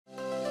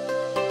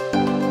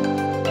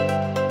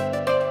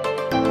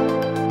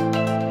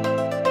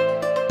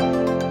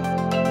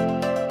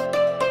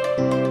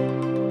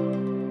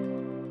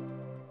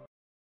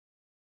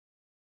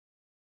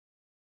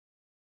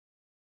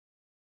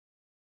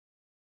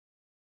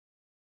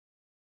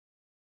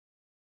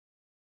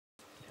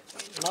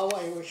Now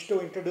I wish to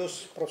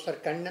introduce Professor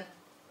Kannan.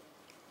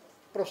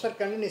 Professor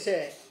Kannan is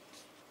a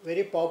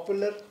very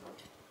popular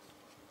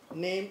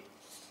name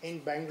in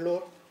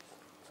Bangalore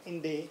in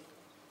the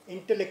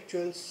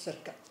intellectual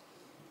circle.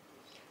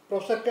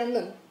 Professor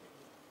Kannan,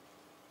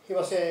 he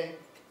was a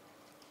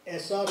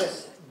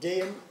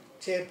SRSJM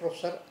Chair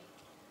Professor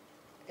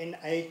in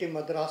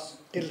IIT-Madras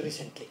till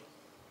recently.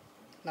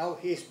 Now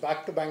he is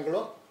back to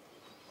Bangalore,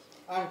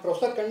 and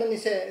Professor Kannan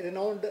is a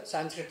renowned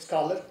Sanskrit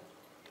scholar.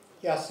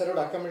 He has served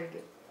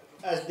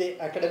as the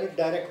academic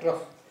director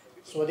of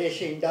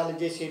Swadeshi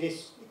Indology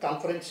series,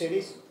 conference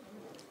series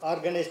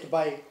organized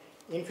by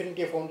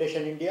Infinity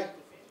Foundation India,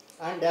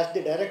 and as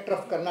the director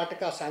of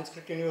Karnataka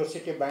Sanskrit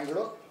University,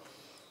 Bangalore.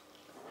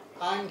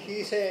 And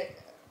he is a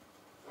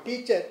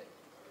teacher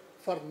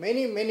for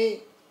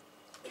many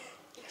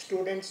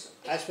students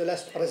as well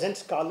as present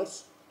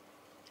scholars.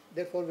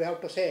 Therefore, we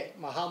have to say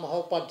Maha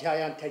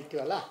Mahopadhyaya anta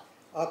heltivalla,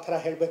 aa thara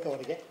helbeku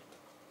avarige.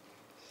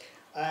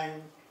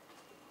 And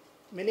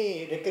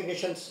many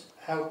recognitions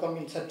have come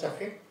in search of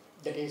him.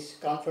 That is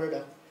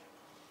conferred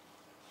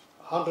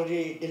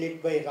honorary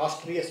DLitt by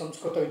Rashtriya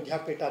Sanskrit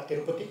Vidyapeetha,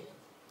 Tirupati.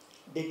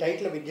 The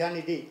title of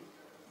Vidyānidhi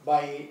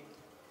by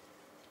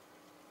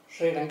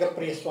HH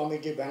Rangapriya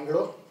Swamiji,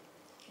 Bangalore.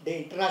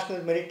 The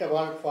International Merit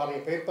Award for a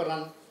paper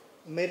on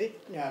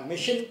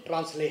machine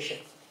translation.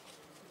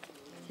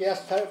 He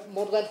has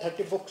more than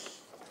 30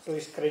 books to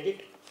his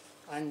credit,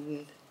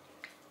 and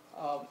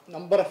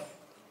number of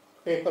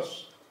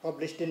papers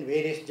published in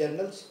various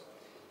journals,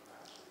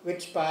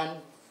 which span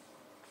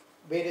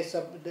various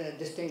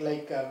this thing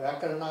like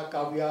Vyakarana,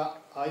 Kavya,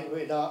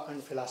 Ayurveda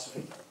and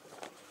Philosophy.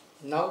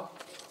 Now,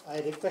 I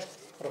request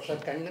Professor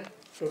Kannan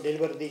to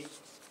deliver the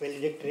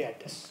valedictory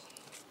address.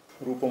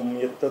 Rupam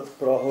yattat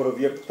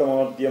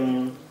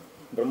prahuravyaktamadhyam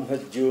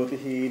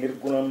brahmajyotihi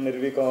nirgunam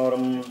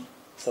nirvikaram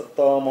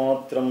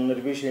sattamatram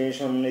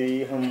nirvishesham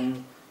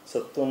niriham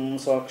sattvam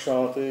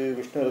sakshat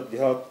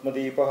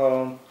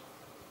vishnuradhyatmadeepaha.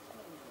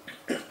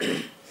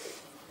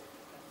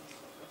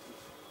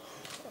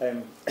 I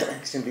am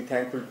extremely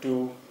thankful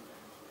to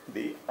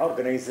the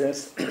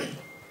organizers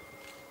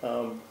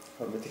of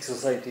Mythic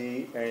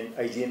Society and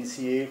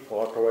IGNCA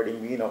for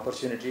providing me an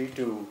opportunity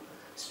to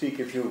speak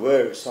a few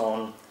words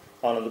on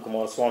Ananda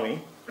Coomaraswamy.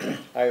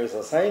 I was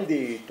assigned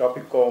the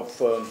topic of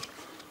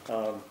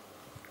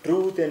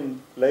truth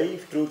and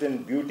life, truth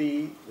and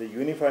beauty, the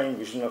unifying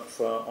vision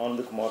of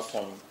Ananda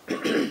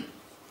Coomaraswamy.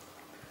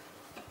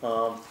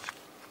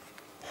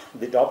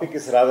 The topic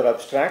is rather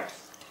abstract.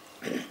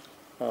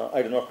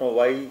 I do not know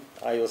why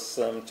I was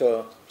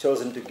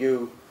chosen to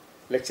give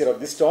lecture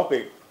of this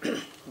topic,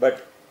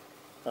 but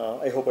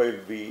I hope I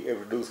will be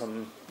able to do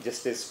some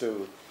justice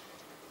to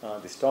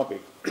this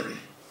topic.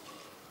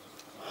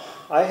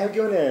 I have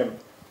given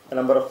a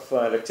number of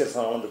lectures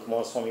on Ananda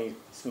Coomaraswamy,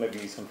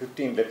 maybe some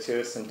 15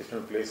 lectures in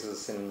different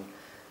places in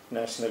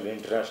national and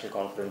international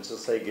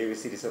conferences. I gave a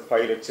series of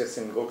 5 lectures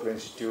in Gokul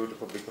Institute of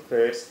Public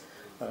Affairs,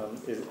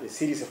 a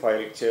series of 5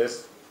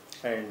 lectures,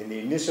 and in the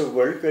Institute of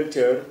World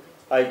Culture,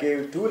 I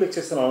gave 2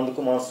 lectures on Ananda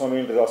Coomaraswamy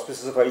under the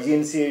auspices of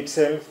IGNCA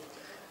itself,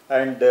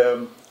 and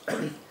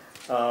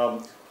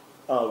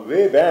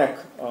way back,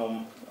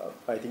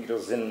 I think it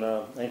was in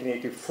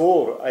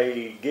 1984,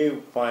 I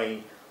gave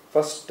my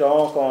first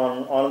talk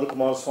on Ananda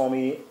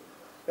Coomaraswamy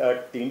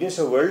at the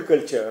Institute of World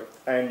Culture,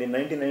 and in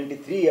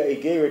 1993 I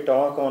gave a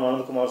talk on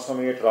Ananda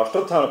Coomaraswamy at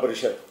Rashtriya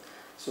Parishad.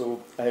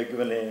 So I have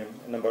given a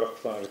number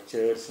of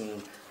lectures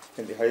in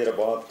the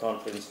Hyderabad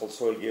conference,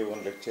 also I gave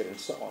one lecture and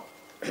so on.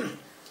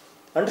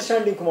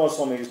 Understanding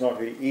Coomaraswamy is not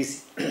very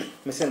easy.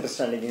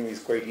 Misunderstanding him is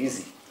quite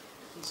easy.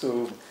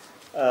 So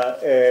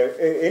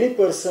any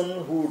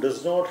person who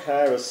does not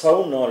have a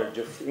sound knowledge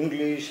of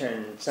English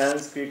and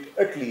Sanskrit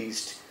at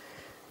least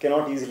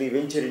cannot easily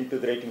venture into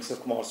the writings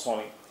of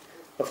Coomaraswamy.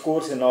 Of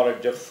course, a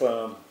knowledge of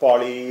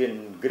Pali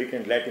and Greek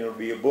and Latin would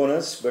be a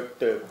bonus,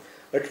 but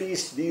at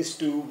least these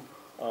two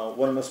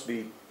one must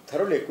be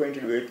thoroughly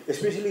acquainted with,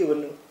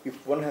 especially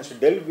if one has to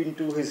delve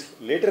into his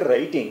later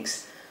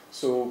writings.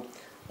 So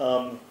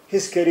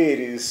his career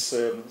is,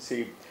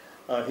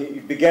 he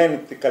began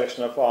with the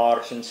collection of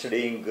arts and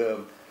studying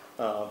the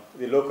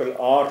local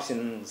arts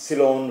in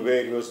Ceylon,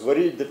 where he was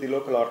worried that the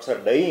local arts are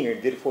dying,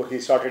 and therefore he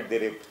started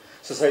the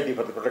Society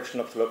for the Protection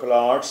of Local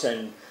Arts,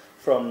 and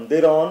from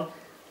there on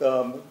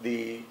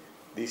the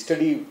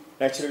study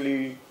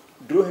naturally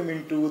drew him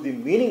into the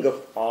meaning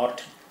of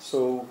art.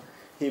 So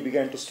he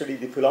began to study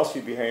the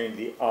philosophy behind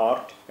the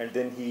art, and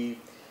then he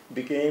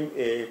became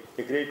a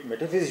great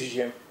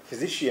metaphysician.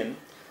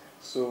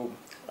 So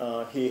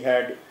he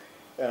had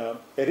a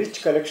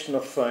rich collection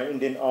of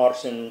Indian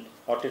arts and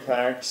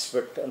artifacts,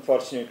 but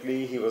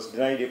unfortunately he was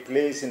denied a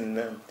place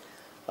in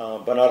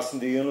Banaras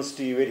Hindu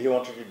University, where he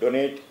wanted to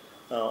donate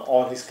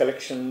all his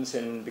collections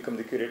and become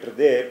the curator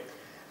there.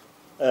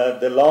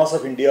 The loss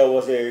of India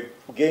was a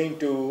gain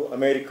to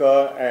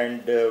America,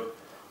 and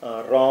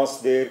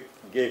Ross there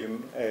gave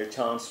him a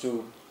chance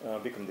to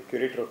become the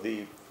curator of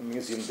the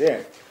museum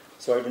there.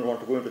 So I don't want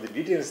to go into the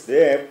details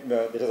there.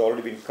 That has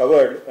already been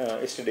covered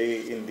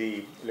yesterday in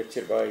the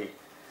lecture by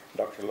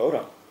Dr.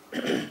 Laura.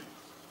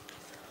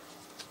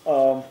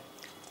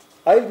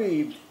 I'll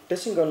be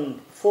touching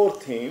on 4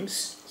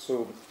 themes.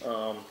 So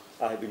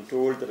I have been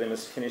told that I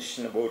must finish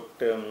in about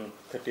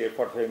 30 or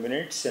 45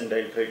 minutes, and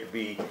I'll try to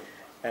be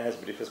as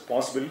brief as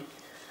possible.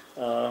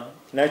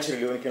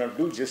 Naturally, one cannot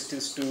do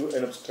justice to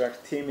an abstract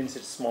theme in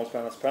such a small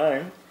span of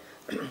time.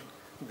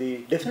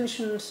 The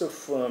definitions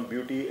of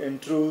beauty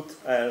and truth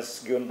as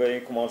given by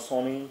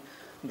Coomaraswamy,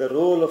 the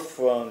role of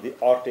the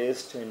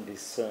artist and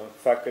his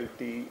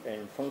faculty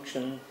and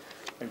function,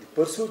 and the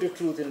pursuit of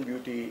truth and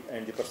beauty,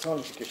 and the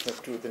personification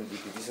of truth and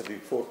beauty. These are the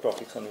 4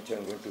 topics on which I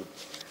am going to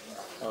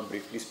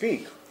briefly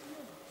speak.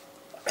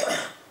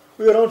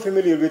 We are all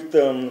familiar with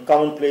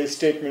commonplace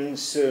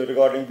statements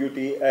regarding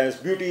beauty as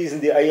beauty is in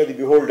the eye of the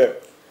beholder.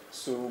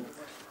 So,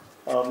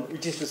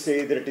 which is to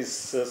say that it is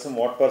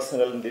somewhat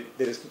personal and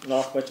there is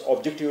not much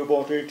objective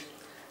about it.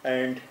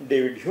 And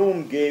David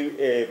Hume gave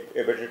a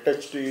better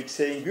touch to it,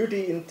 saying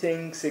beauty in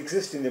things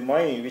exists in the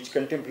mind which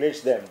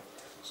contemplates them.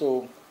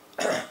 So,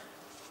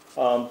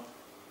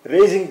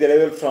 raising the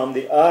level from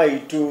the eye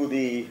to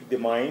the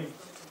mind.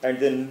 And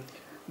then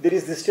there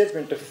is the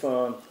statement of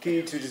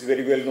Keats, which is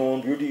very well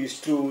known: beauty is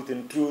truth,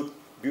 and truth,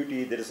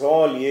 beauty, there is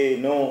all ye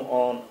know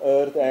on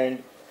earth,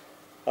 and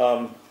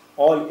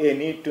all ye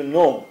need to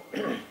know,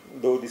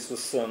 though this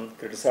was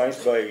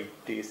criticized by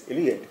T.S.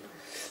 Eliot.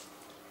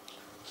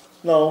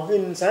 Now,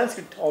 in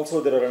Sanskrit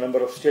also there are a number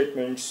of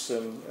statements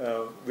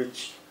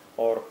which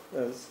are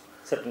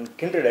certain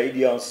kindred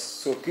ideas.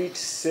 So Keats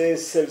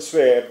says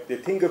elsewhere, they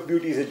think of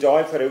beauty as a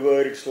joy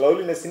forever, its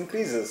loveliness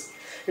increases,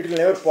 it will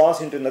never pass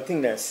into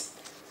nothingness.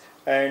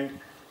 And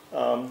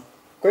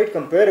quite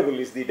comparable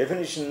is the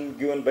definition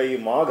given by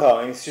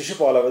Magha in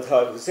Shishupala,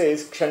 who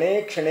says,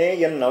 Kshane kshane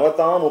yan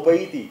navatam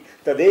upaiti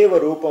tadeva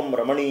rupam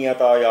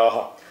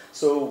ramaniyatayaha.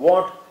 So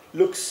what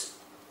looks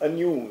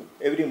anew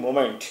every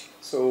moment,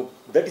 so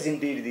that is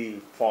indeed the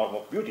form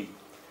of beauty.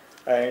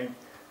 And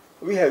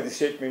we have the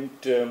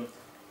statement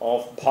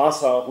of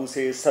Bhasa, who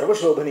says,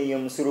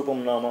 Sarvashobhaniyam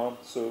surupam nama.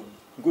 So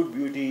good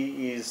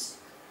beauty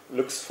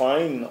looks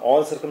fine in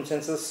all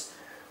circumstances,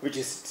 which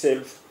is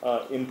itself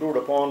improved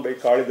upon by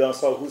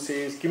Kalidasa, who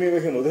says,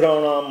 Kimivahi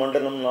mudhurana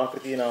mandanam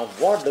nakritina.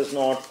 What does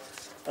not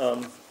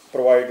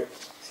provide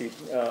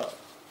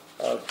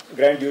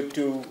grandeur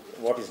to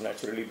what is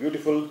naturally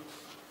beautiful?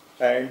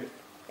 And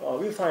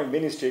we find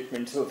many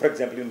statements. So, for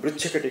example, in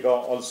Vrichakatika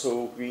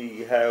also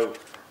we have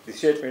the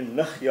statement,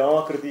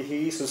 Nahya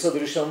kritihi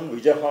susadrisham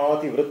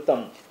vijahati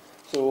vrittam.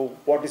 So,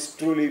 what is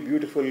truly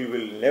beautiful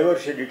will never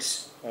shed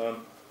its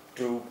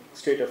true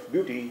state of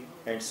beauty,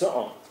 and so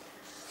on.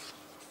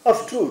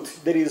 Of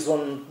truth, there is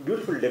one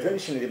beautiful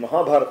definition in the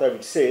Mahabharata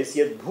which says,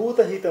 Yad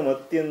bhuta hitam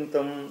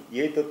atyantam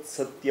yetat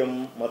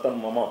satyam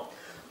matam mama.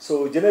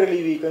 So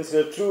generally we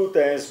consider truth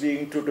as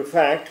being true to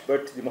fact,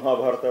 but the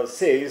Mahabharata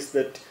says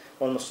that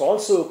one must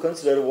also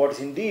consider what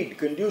is indeed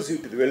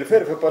conducive to the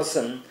welfare of a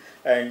person,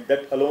 and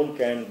that alone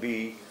can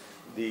be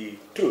the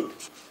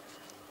truth.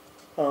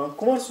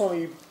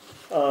 Coomaraswamy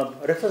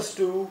refers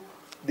to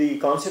the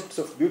concepts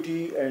of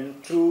beauty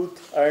and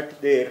truth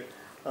at their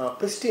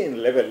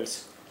pristine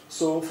levels.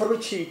 So, for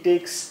which he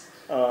takes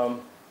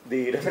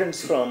the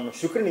reference from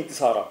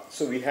Shukranitisara.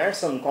 So, we had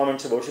some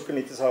comments about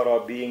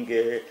Shukranitisara being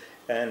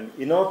an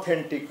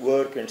inauthentic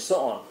work and so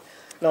on.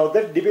 Now,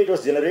 that debate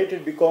was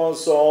generated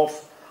because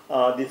of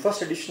the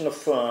first edition of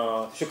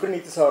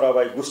Shukranitisara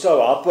by Gustav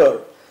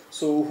Apper,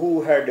 so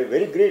who had a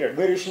very great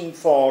admiration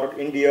for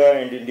India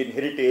and Indian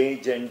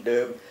heritage, and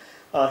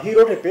he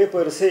wrote a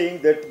paper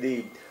saying that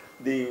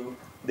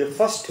the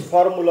first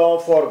formula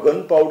for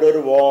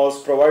gunpowder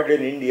was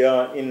provided in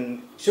India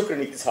in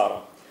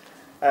Shukranitisara,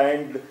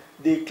 and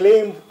the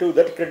claim to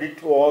that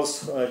credit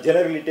was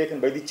generally taken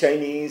by the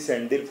Chinese,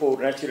 and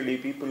therefore naturally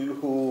people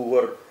who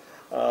were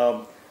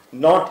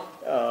not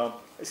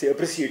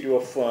appreciative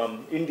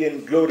of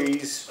Indian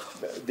glories,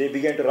 they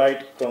began to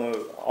write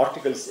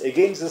articles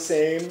against the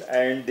same,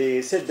 and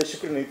they said that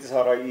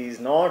Shukranitisara is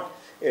not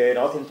an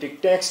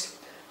authentic text,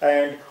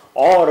 and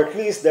or at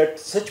least that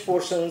such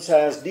portions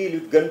as deal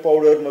with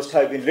gunpowder must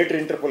have been later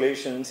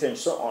interpolations and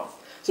so on.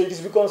 So it is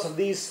because of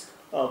these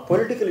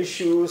political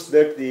issues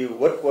that the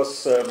work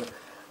was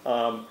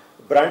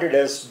branded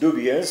as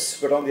dubious,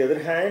 but on the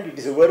other hand, it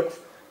is a work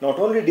not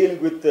only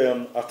dealing with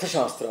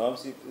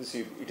Arthashastra,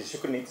 it is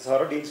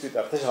Shukranitisara deals with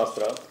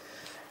Arthashastra,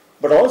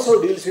 but also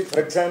deals with,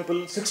 for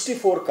example,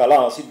 64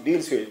 kalas it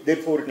deals with.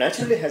 Therefore, it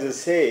naturally has a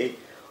say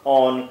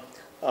on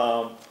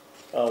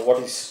what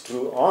is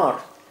true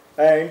art.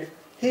 And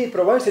he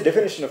provides a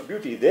definition of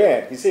beauty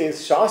there. He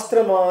says,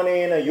 Shastra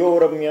manena yo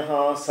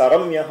ramyaha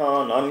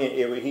saramyaha nanya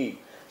evahi.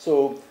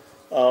 So,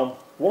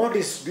 what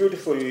is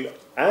beautiful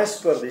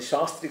as per the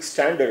Shastric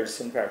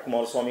standards? In fact,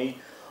 Coomaraswamy,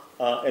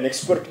 an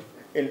expert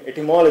in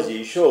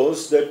etymology,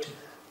 shows that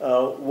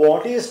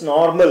what is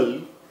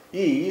normal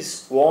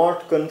is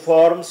what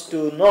conforms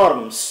to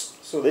norms.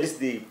 So, that is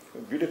the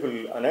beautiful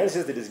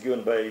analysis that is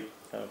given by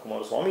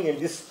Coomaraswamy, and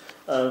this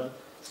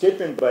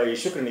statement by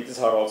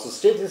Shukranitisara also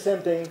states the same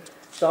thing.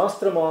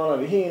 Shastramana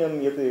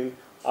vihinam yat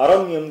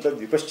aramyam tad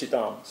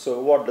vipashchitam. So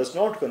what does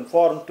not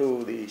conform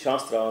to the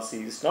Shastras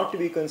is not to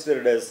be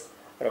considered as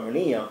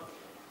ramaniya.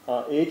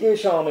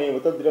 Ekeshameva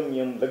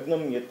tadramyam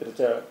lagnam yatra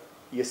cha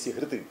yasya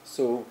hriti.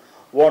 So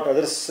what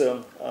others,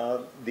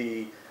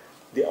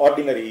 the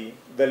ordinary,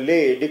 the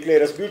lay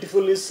declare as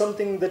beautiful is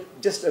something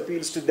that just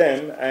appeals to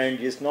them and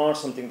is not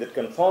something that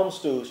conforms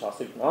to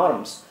Shastric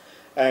norms.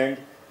 And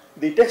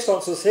the text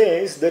also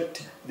says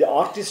that the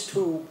artist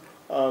who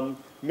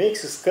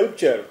makes a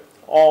sculpture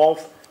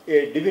of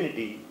a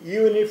divinity,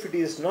 even if it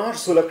is not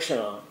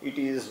Sulakshana, it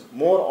is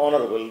more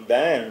honorable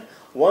than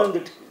one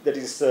that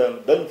is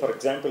done, for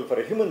example, for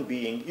a human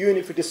being, even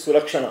if it is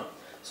Sulakshana.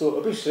 So,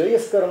 api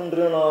shreyaskaram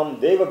dhranam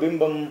deva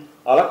bimbam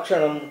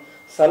alakshanam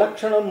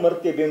salakshanam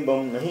martya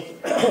bimbam nahi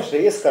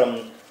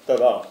shreyaskaram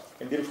tada.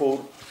 And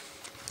therefore,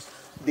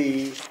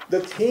 the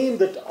theme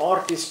that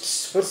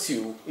artists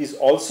pursue is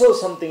also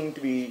something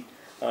to be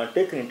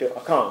taken into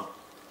account.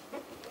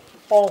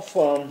 Of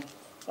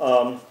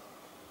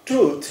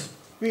truth,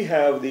 we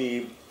have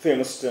the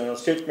famous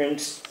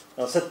statements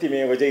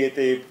Satyameva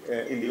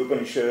Jayate in the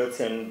Upanishads,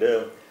 and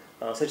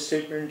such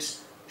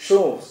statements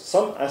show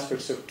some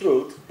aspects of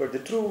truth, but the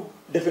true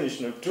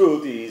definition of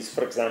truth is,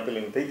 for example,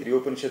 in Taittiriya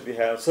Upanishad we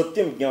have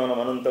Satyam Jnanam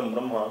Anantam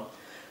Brahma,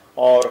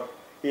 or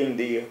in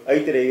the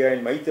Aitareya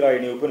and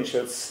Maitrayani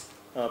Upanishads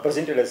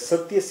presented as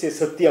Satyasya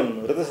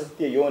Satyam, Rata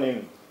Satya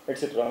Yonim,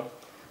 etc.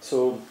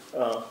 So,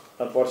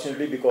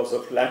 unfortunately, because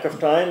of lack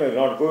of time, I will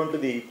not go into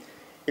the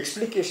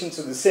explications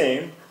of the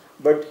same,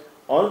 but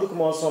Ananda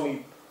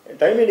Coomaraswamy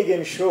time and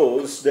again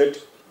shows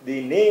that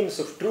the names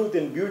of truth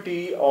and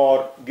beauty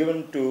are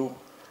given to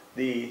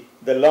the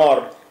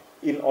Lord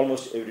in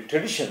almost every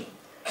tradition.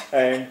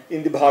 And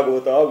in the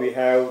Bhagavata, we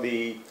have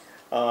the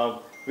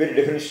very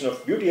definition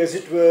of beauty, as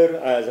it were,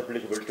 as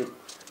applicable to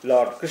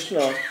Lord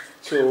Krishna.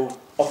 So,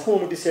 of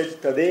whom it is said,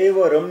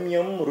 Tadeva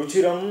Ramyam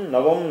Ruchiram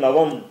Navam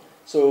Navam.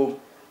 So,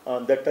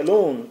 that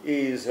alone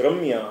is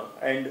Ramya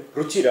and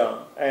Ruchira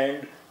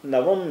and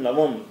Navam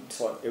Navam.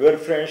 So, ever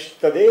fresh.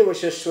 Tadeva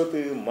Shashwat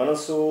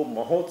Manaso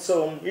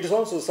Mahotsavam. It is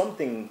also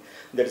something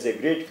that is a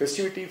great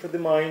festivity for the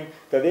mind.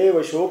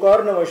 Tadeva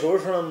Shokarnava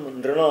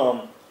Shoshanam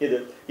Nranam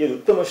Yad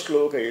Uttama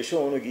Shloka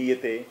Yashonu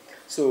Giyate.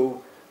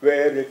 So,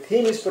 where the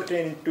theme is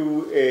pertaining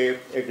to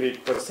a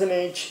great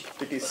personage,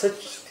 it is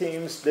such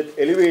themes that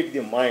elevate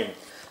the mind.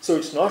 So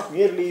it's not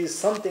merely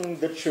something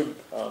that should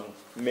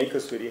make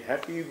us very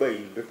happy by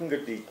looking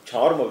at the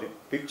charm of the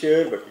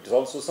picture, but it is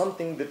also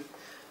something that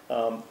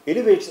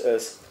elevates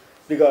us.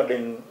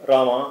 Regarding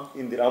Rama,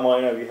 in the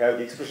Ramayana we have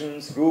the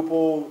expressions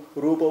Rupa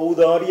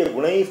Udarya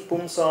Gunaif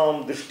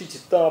Pumsam Drishti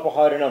Chitta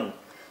Apaharinam.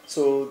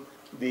 So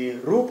the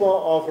Rupa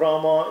of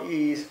Rama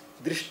is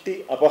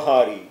Drishti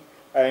Apahari,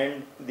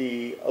 and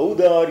the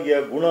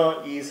Audarya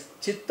Guna is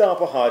Chitta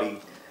Apahari,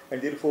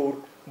 and therefore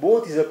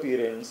both his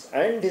appearance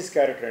and his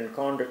character and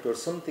conduct were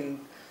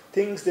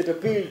things that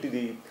appeal to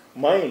the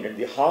mind and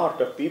the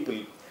heart of people.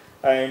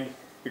 And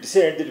it is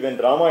said that when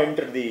Rama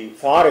entered the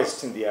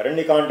forest in the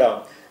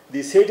Aranyakanda,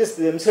 the sages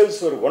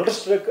themselves were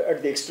wonderstruck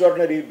at the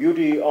extraordinary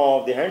beauty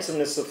of the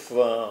handsomeness of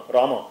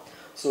Rama.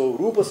 So,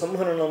 Rupa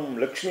Samhananam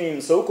Lakshmim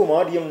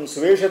Saukumaryam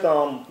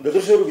Suveshatam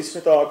Dadrusharu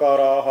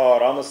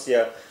Vismitakaraha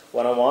Ramasya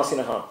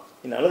Vanamasinaha.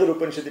 In another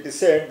Upanishad it is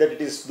said that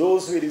it is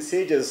those very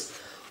sages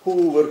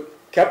who were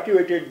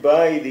captivated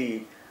by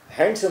the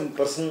handsome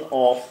person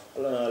of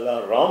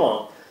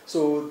Rama.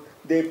 So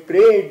they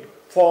prayed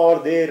for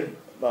their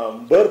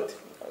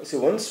birth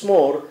once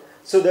more,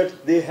 so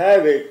that they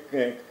have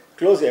a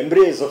close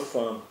embrace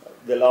of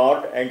the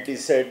Lord, and it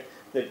is said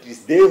that it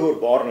is they who are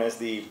born as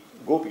the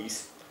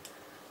gopis.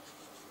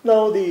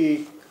 Now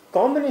the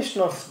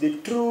combination of the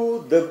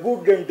true, the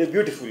good and the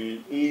beautiful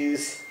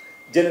is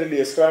generally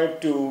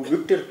ascribed to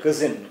Victor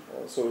Cousin,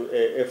 also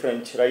a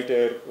French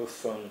writer of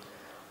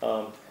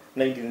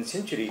 19th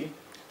century.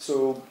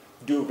 So,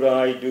 du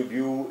vrai, du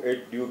beau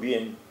et du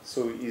bien,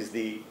 so is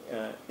the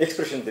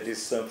expression that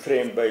is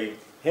framed by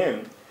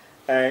him.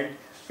 And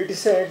it is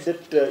said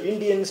that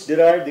Indians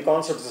derived the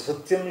concepts of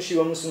Satyam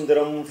Shivam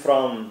Sundaram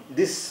from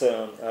this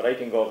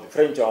writing of the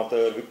French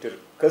author Victor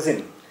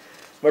Cousin.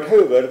 But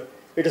however,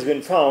 it has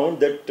been found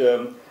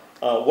that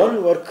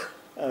one work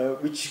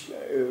which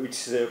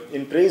is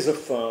in praise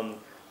of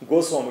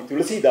Goswami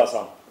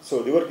Tulsidasa,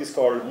 so the work is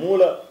called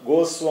Moola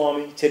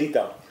Goswami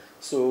Charita.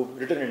 So,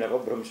 written in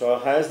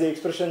Abhabhramsha, has the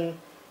expression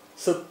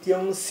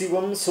Satyam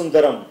Sivam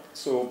Sundaram.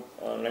 So,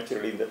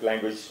 naturally in that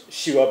language,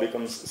 Shiva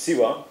becomes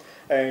Siva.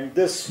 And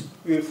thus,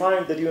 we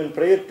find that even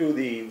prior to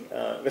the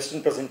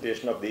Western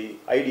presentation of the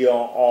idea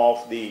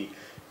of the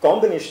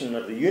combination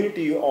or the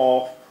unity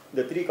of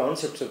the three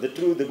concepts of the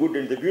true, the good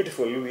and the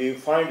beautiful, we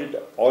find it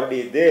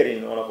already there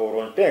in one of our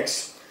own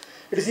texts.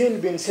 It has even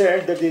been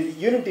said that the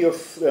unity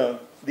of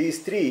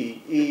these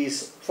three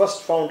is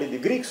first found in the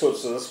Greek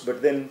sources,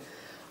 but then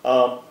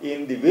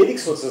in the Vedic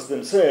sources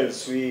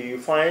themselves, we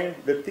find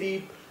the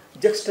three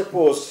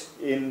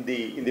juxtaposed in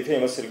the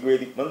famous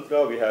Rigvedic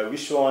mantra. We have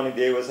Vishwani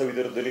Deva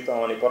Savidur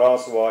Dalitani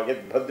Parasva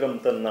Yad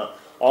Bhadram Tanna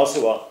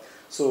Asuva.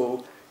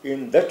 So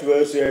in that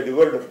verse we have the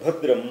word of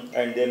Bhadram,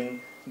 and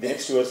then the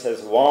next verse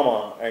has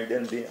Vama, and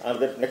then the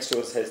other next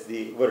verse has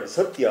the word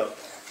Satya.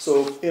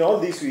 So in all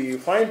these we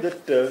find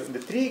that in the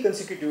three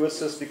consecutive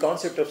verses, the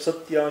concept of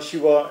Satya,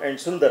 Shiva and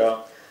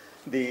Sundara,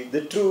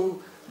 the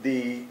true,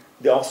 the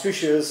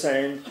auspicious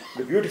and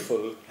the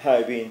beautiful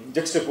have been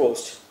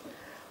juxtaposed.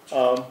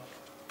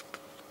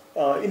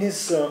 In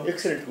his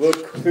excellent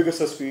work,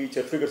 Figures of Speech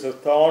or Figures of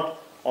Thought,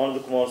 Ananda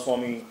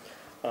Coomaraswamy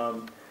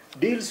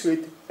deals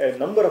with a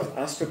number of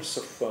aspects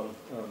of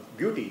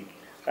beauty,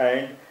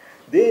 and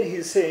there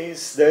he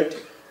says that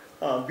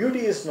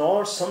beauty is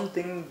not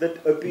something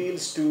that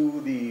appeals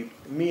to the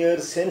mere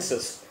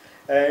senses,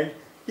 and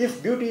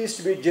if beauty is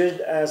to be judged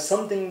as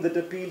something that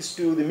appeals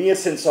to the mere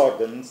sense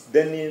organs,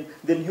 then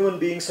human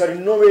beings are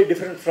in no way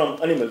different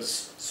from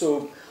animals.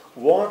 So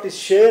what is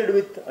shared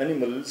with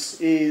animals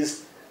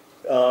is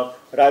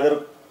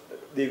rather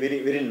the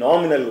very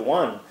nominal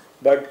one,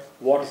 but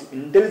what is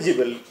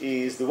intelligible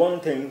is the one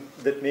thing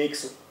that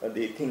makes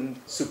the thing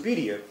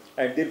superior,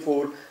 and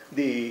therefore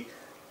the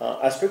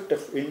aspect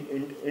of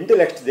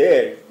intellect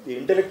there, the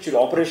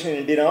intellectual operation in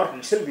Indian art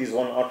itself is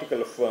one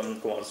article of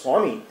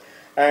Coomaraswamy,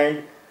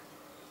 and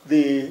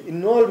the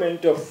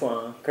involvement of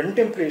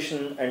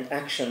contemplation and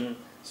action,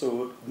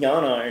 so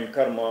jnana and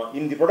karma,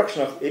 in the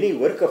production of any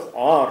work of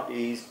art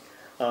is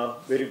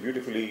very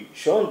beautifully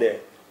shown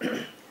there.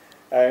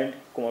 And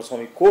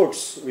Coomaraswamy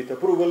quotes with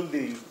approval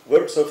the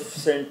words of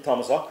St.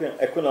 Thomas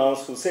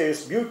Aquinas, who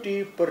says,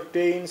 "Beauty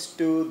pertains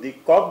to the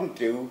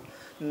cognitive,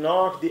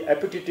 not the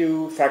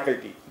appetitive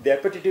faculty." The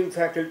appetitive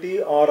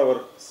faculty are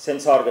our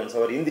sense organs,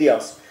 our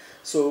indriyas.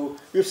 So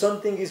if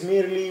something is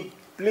merely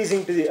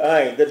pleasing to the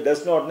eye, that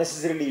does not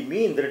necessarily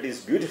mean that it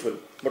is beautiful.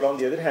 But on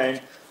the other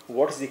hand,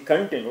 what is the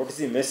content, what is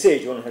the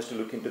message, one has to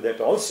look into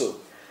that also.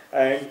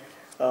 And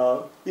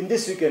in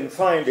this we can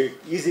find an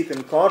easy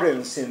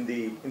concordance in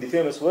the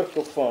famous work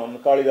of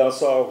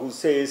Kalidasa, who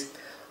says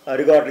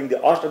regarding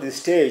the art of the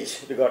stage,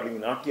 regarding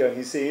Natya,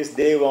 he says,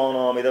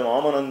 "Devanam idam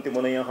amananti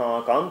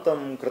munayaha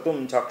kantam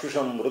kratum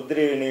chakshusham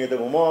rudrene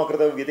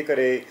umakrata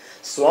vyatikare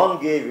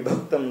swamge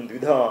vibhaktam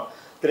dvidha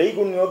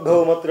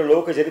त्रैगुण्योद्भवमत्र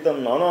लोकचरितं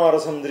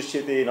नानारसं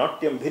दृश्यते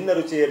नाट्यं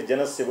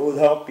भिन्नरुचेर्जनस्य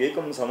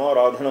बहुधाप्येकं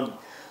समाराधनम्."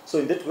 So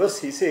in that verse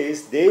he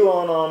says,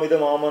 "Devanam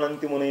idam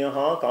amananti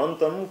munayaha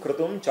kantam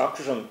kratum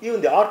chakshusham."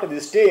 Even the art of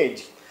the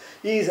stage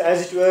is,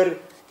 as it were,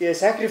 a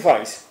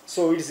sacrifice.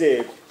 So it is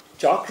a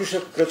chakshusha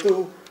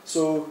kratu,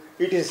 so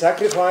it is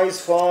sacrifice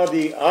for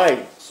the eye.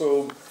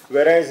 So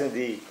whereas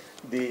the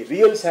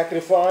real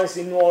sacrifice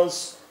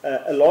involves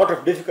a lot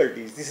of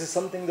difficulties. This is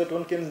something that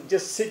one can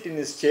just sit in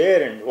his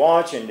chair and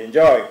watch and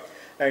enjoy,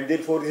 and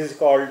therefore this is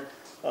called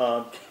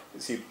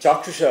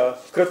chakshusha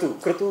kratu.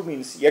 Kratu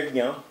means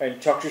yajna,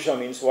 and chakshusha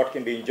means what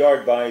can be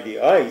enjoyed by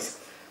the eyes,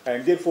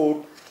 and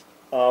therefore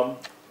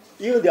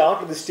even the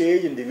art of the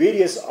stage and the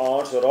various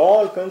arts are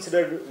all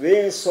considered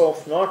ways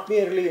of not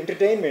merely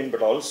entertainment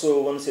but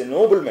also one's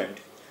ennoblement.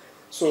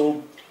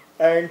 So,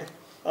 and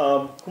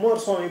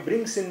Coomaraswamy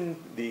brings in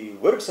the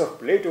works of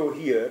Plato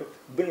here,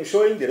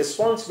 showing the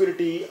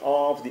responsibility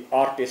of the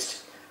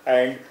artist,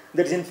 and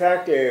that is in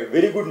fact a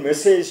very good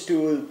message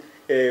to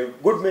a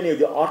good many of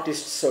the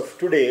artists of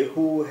today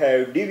who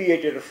have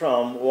deviated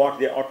from what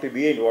they ought to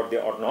be and what they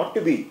ought not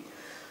to be.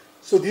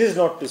 So this is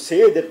not to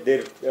say that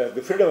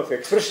the freedom of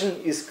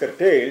expression is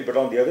curtailed, but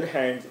on the other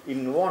hand,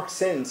 in what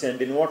sense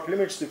and in what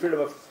limits the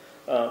freedom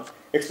of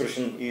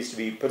expression is to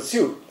be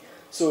pursued.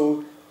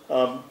 So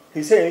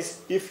he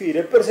says, if he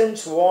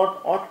represents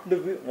what ought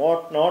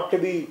not to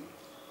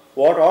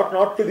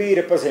be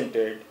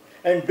represented,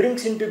 and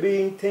brings into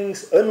being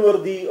things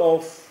unworthy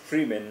of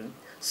free men,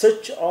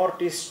 such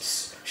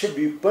artists should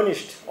be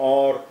punished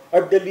or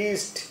at the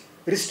least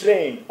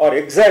restrained or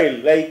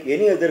exiled like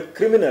any other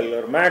criminal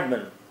or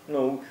madman.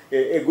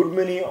 A good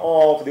many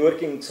of the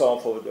workings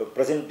of the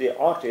present day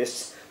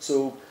artists,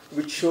 so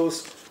which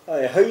shows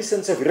a high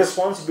sense of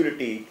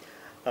irresponsibility,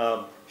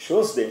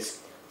 shows this.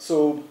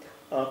 So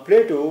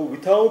Plato,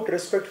 without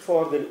respect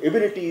for their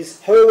abilities,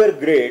 however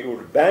great,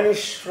 would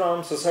banish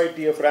from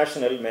society of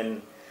rational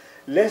men,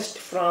 lest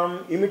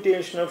from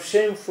imitation of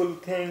shameful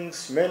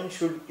things men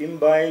should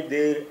imbibe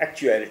their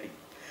actuality.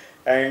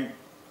 And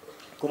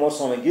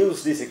Coomaraswamy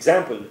gives this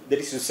example, that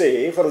is to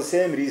say, for the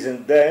same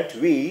reason that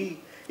we,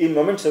 in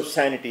moments of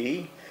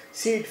sanity,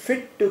 see it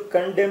fit to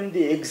condemn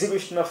the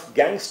exhibition of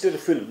gangster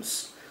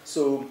films.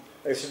 So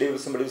yesterday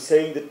somebody was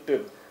saying that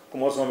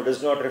Coomaraswamy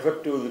does not refer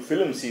to the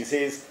films. He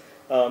says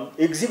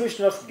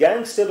exhibition of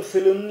gangster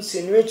films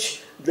in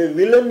which the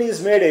villain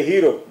is made a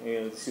hero.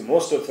 See,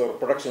 most of our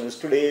productions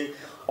today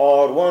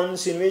are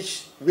ones in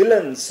which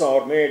villains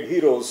are made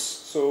heroes.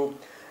 So,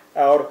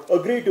 or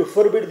agree to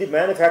forbid the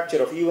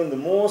manufacture of even the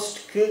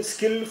most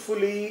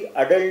skillfully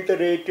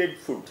adulterated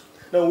food.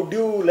 Now, would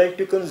you like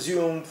to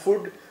consume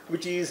food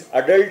which is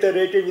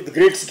adulterated with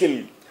great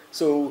skill?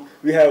 So,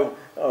 we have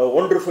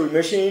wonderful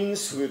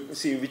machines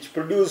which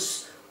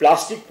produce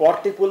plastic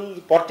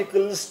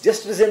particles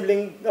just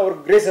resembling our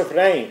grains of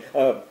rice,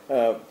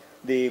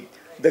 the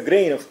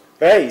grain of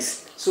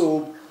rice.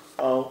 So,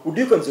 would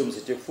you consume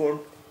such a food?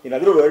 in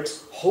other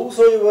words,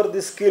 howsoever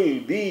the skill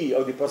be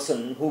of the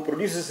person who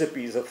produces a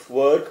piece of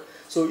work,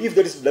 so if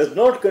that does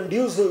not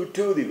conducive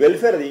to the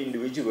welfare of the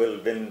individual,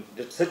 then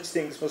such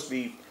things must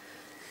be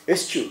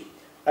eschewed.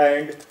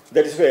 And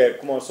that is where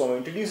Coomaraswamy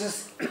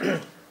introduces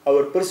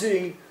our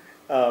pursuing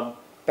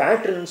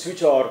patterns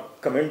which are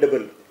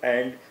commendable,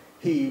 and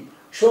he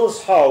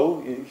shows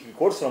how, he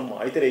quotes from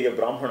Aitareya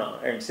Brahmana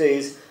and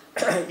says,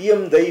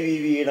 Iyam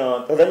Daivi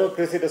Veena Tadanu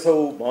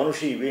Krisitasau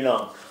Manushi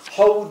Veena,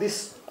 how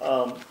this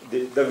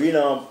the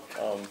Veena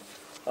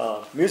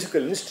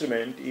musical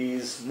instrument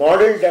is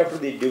modeled after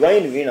the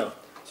divine Veena.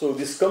 So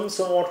this comes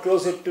somewhat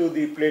closer to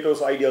the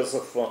Plato's ideas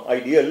of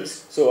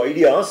ideals, so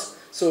ideas.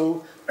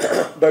 So,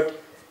 but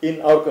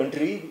in our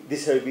country,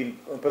 this has been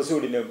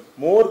pursued in a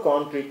more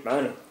concrete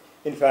manner.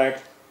 In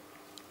fact,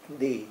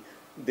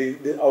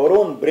 our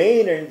own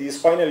brain and the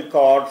spinal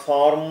cord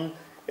form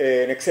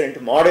an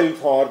excellent model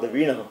for the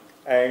Veena,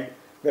 and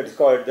that's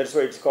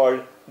why it's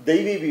called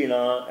Daivi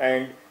Veena,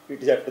 and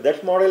it is after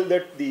that model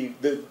that the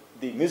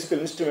musical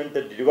instrument,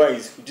 that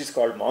device which is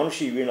called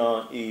Manushi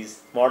Veena,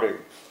 is modeled.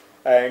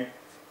 And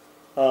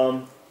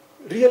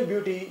real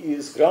beauty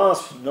is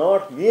grasped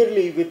not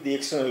merely with the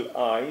external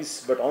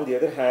eyes, but on the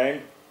other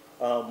hand,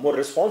 more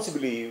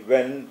responsibly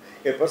when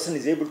a person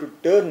is able to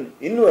turn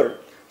inward.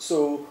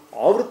 So,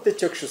 Avritta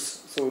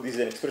Chakshus, so this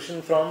is an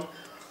expression from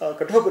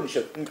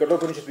Kathopanishad. In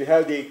Kathopanishad we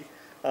have the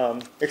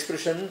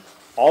expression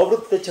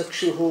Avritta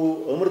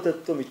Chakshuhu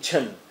Amritattvam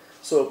Icchan.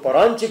 So,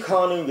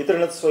 Paranchikhani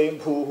Vitranat Swayam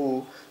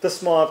Bhuhu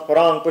Tasmat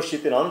Parang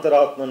Pashitin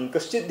Antaratman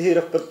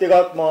Kaschidhira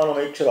Pratyagatmanam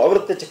Ekshad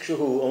Avritta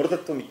Chakshuhu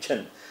Amritattvam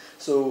Icchan.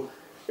 So,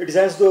 it is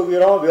as though we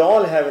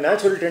all have a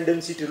natural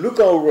tendency to look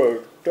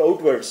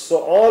outwards.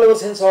 So, all our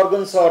sense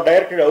organs are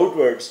directed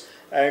outwards,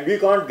 and we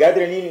can't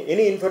gather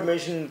any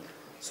information.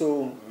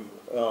 So,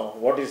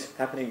 what is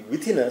happening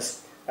within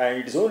us, and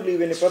it is only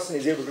when a person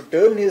is able to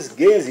turn his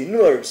gaze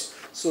inwards,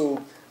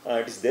 so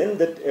it is then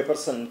that a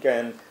person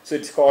can, so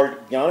it's called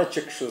Jnana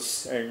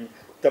Chakshus and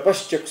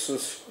Tapas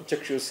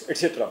Chakshus,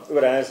 etc.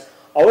 Whereas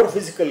our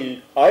physical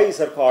eyes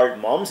are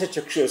called Mamsa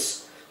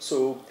Chakshus.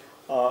 So,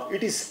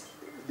 it is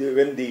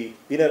when the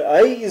inner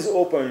eye is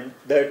opened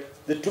that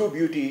the true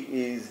beauty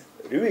is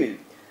revealed.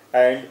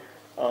 And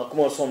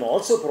Coomaraswamy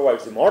also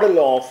provides the model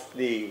of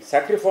the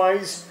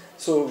sacrifice.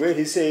 So, where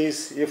he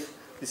says if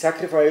the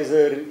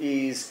sacrificer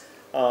is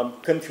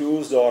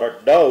confused or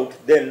at doubt,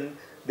 then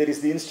there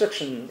is the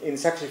instruction in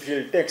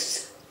sacrificial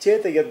texts,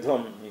 Cheta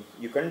Yadvam,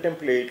 you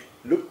contemplate,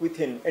 look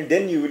within, and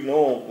then you will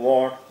know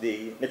what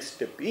the next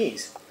step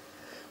is.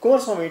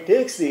 Coomaraswamy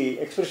takes the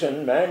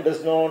expression, man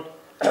does not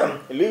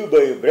live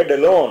by bread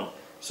alone.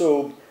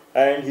 So,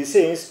 and he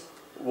says,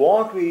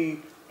 what we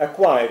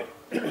acquire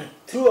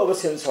through our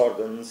sense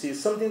organs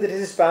is something that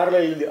is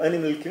parallel in the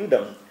animal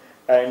kingdom,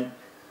 and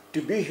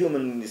to be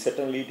human is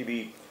certainly to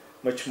be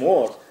much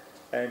more.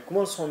 And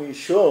Coomaraswamy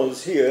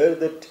shows here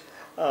that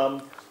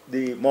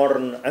the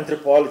modern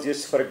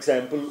anthropologists, for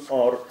example,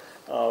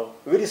 are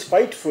very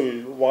spiteful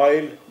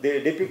while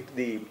they depict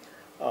the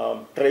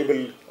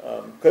tribal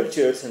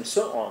cultures and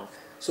so on.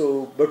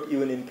 So, but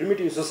even in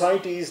primitive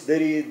societies,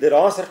 there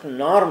are certain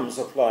norms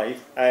of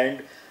life,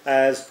 and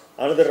as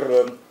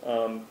another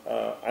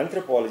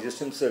anthropologist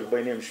himself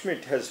by name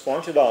Schmidt has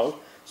pointed out,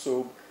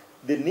 so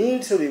the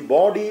needs of the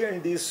body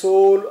and the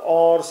soul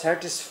are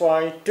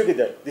satisfied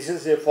together. This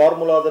is a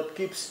formula that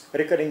keeps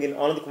recurring in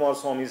Ananda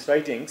Coomaraswamy's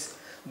writings.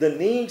 The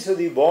needs of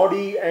the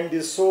body and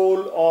the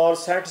soul are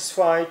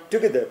satisfied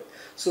together.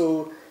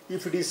 So,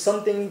 if it is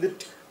something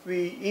that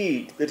we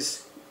eat that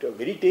is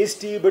very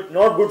tasty but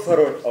not good for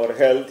our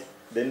health,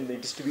 then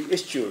it is to be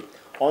eschewed.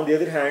 On the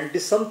other hand, it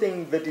is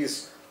something that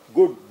is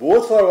good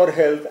both for our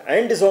health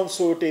and is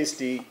also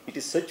tasty. It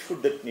is such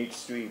food that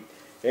needs to be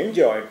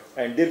enjoyed,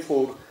 and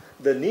therefore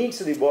the needs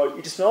of the body,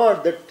 it is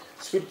not that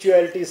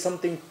spirituality is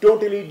something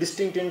totally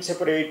distinct and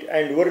separate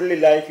and worldly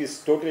life is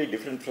totally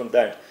different from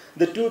that.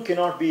 The two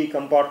cannot be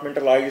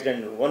compartmentalized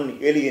and one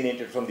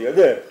alienated from the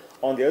other.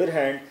 On the other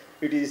hand,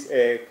 it is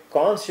a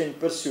constant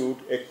pursuit,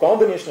 a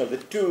combination of the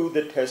two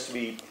that has to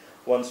be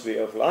one's way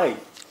of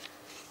life.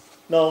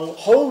 Now,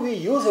 how we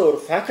use our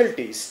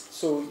faculties,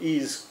 so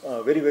is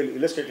very well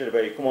illustrated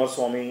by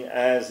Coomaraswamy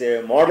as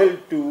a model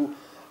to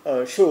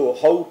show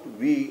how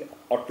we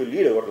ought to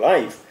lead our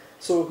life.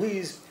 So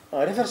he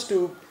refers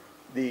to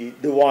the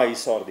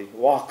voice or the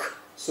walk.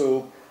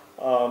 So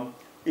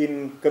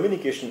in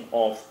communication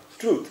of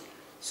truth.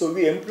 So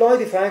we employ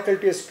the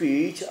faculty of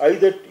speech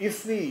either,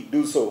 if we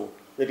do so,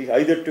 that is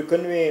either to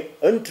convey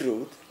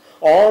untruth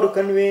or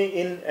convey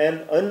in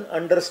an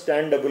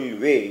ununderstandable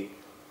way,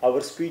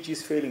 our speech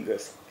is failing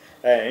us.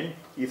 And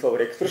if our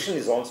expression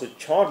is also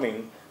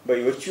charming,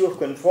 by virtue of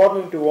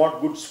conforming to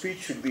what good speech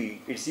should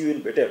be, it's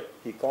even better.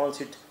 He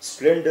calls it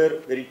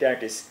splendor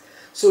veritatis.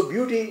 So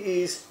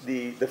beauty is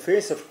the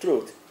face of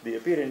truth, the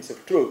appearance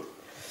of truth.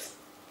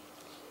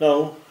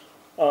 Now,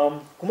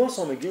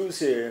 Coomaraswamy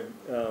gives a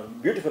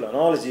beautiful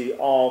analogy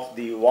of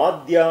the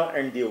Vadya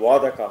and the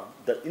Vadaka,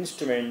 the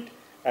instrument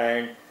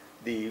and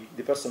the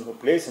person who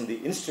plays on the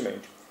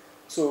instrument.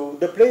 So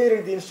the player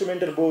and the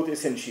instrument are both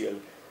essential.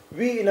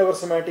 We in our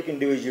somatic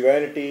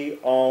individuality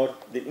are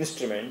the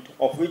instrument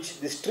of which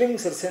the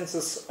strings or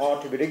senses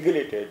are to be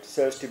regulated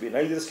so as to be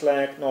neither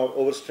slack nor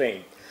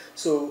overstrained.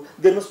 So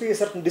there must be a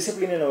certain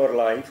discipline in our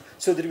life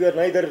so that we are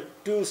neither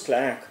too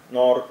slack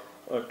nor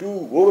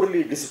too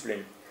overly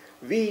disciplined.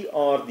 We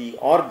are the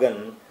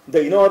organ,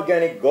 the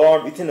inorganic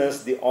God within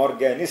us, the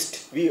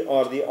organist. We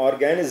are the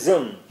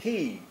organism,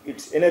 He,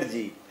 its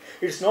energy.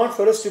 It's not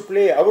for us to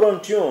play our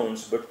own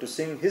tunes, but to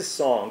sing His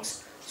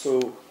songs.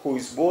 So, who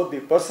is both the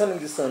person in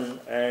the sun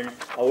and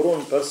our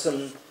own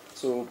person,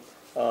 so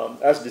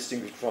as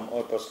distinguished from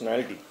our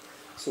personality.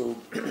 So,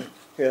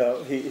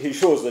 he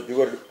shows that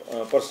your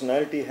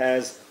personality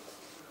has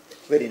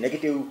very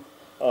negative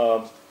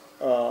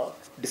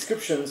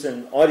descriptions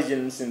and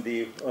origins in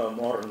the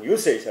modern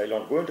usage. I will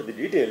not go into the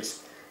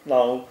details.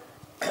 Now,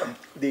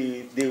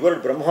 the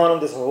word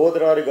Brahmananda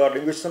Sahodara,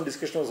 regarding which some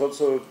discussion was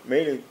also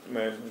made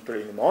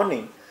today in the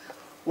morning,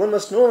 one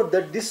must know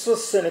that this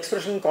was an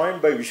expression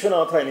coined by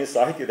Vishwanatha in his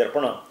Sahitya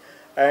Darpana,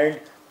 and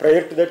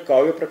prior to that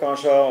Kavya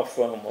Prakasha of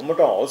Mammata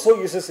also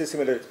uses a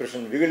similar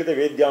expression, Vigalita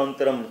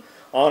Vedyantaram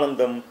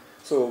Anandam,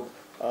 so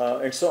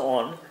and so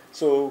on.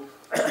 So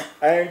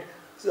and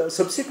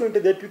subsequent to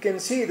that, we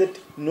can see that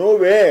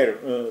nowhere,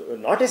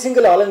 not a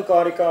single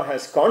Alankarika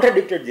has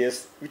contradicted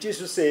this, which is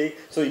to say,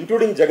 so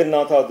including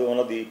Jagannatha, one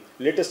of the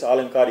latest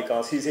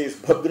Alankarikas, he says,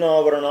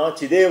 Bhagnavarana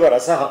Chideva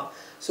Rasaha.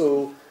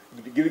 So,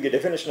 giving a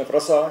definition of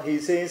Rasa, he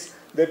says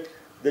that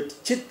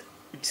Chit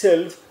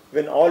itself,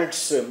 when all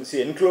its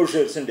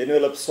enclosures and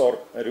envelopes are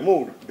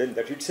removed, then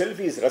that itself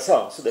is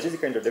Rasa. So, that is the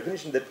kind of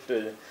definition that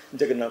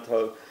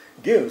Jagannatha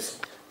gives.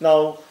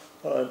 Now,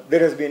 there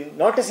has been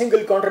not a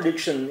single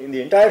contradiction in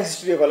the entire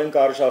history of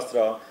Alankara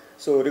Shastra,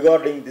 so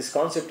regarding this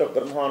concept of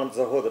Brahmananda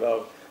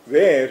Sahodara,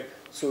 where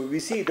so we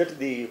see that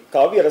the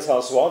Kavya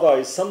Rasa Swada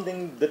is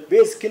something that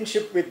bears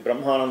kinship with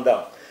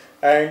Brahmananda,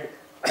 and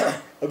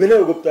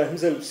Abhinav Gupta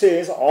himself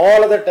says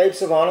all other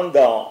types of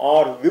Ananda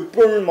are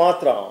Viprun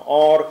Matra,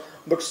 or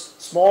but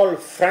small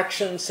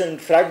fractions and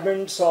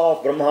fragments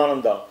of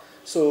Brahmananda.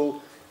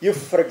 So if,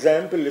 for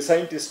example, a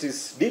scientist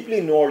is deeply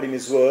involved in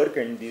his work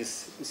and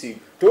is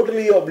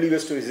totally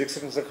oblivious to his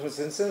external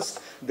circumstances,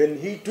 then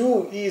he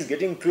too is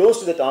getting close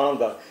to that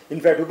Ananda. In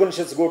fact,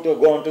 Upanishads go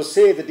on to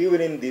say that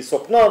even in the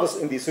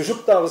Swapna, in the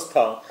Sushupta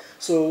Avastha,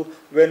 so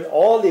when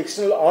all the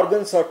external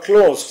organs are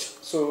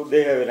closed, so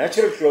they have a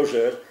natural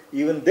closure,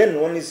 even then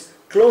one is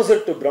closer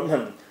to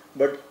Brahman,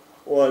 but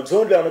it's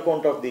only on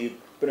account of the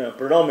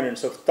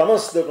predominance of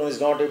tamas that one is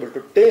not able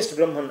to taste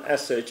Brahman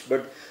as such,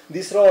 but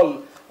these are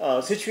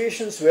all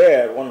situations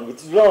where one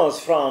withdraws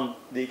from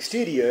the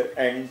exterior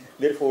and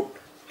therefore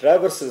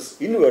traverses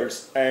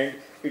inwards, and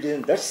it is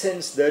in that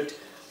sense that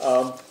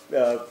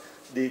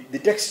the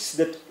texts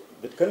that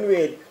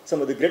convey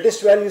some of the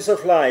greatest values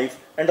of life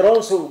and are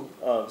also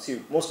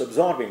most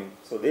absorbing,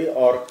 so they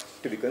are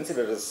to be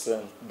considered as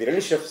the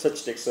relish of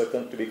such texts are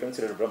to be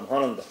considered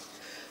Brahmananda.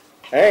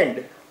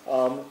 And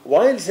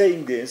while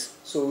saying this,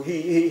 so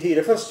he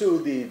refers to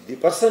the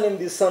person in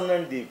the sun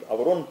and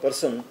our own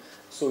person,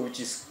 so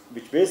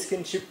which bears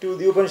kinship to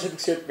the Upanishadic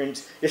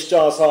statements,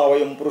 Yascha sa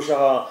vayam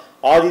purushaha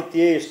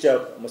aditye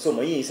yascha so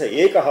mayi sa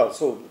ekaha.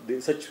 So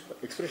such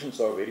expressions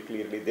are very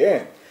clearly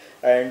there.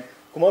 And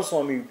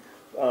Coomaraswamy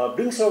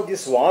brings out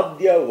this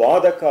Vadya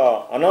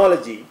Vadaka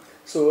analogy,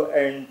 so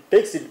and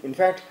takes it, in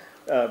fact,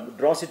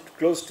 draws it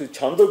close to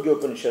Chandogya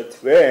Upanishad,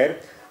 where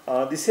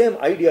the same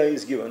idea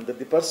is given that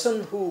the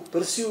person who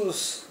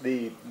pursues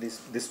the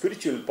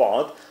spiritual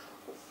path,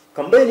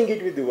 combining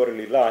it with the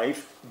worldly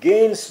life,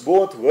 gains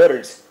both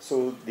worlds.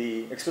 So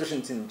the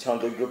expressions in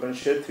Chandogya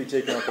Upanishad, which I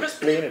cannot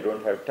explain, I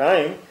don't have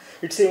time,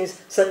 it says,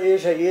 Sa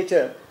esha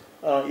echa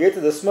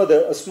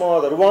etadasmad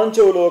asmad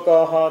arvancho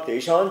lokaha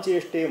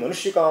teshancheshte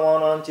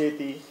manushyakamānāṃ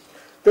cheti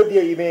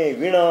tadya ime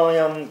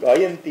vināyam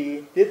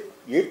gayanti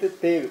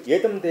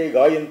yetam te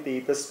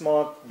gayanti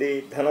tasmat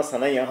de dhana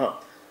sanayaha.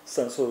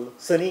 So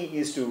sani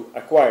is to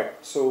acquire.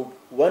 So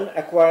one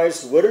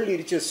acquires worldly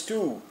riches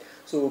too.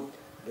 So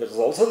there is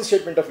also the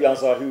statement of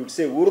Vyasa. He would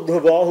say,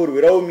 Urdhvahur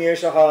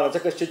viraumyeshaha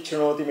nachakaschit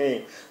chinoti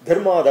me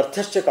dharma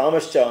dharthascha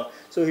kamascha.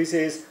 So he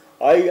says,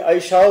 I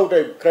shout,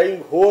 I'm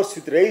crying hoarse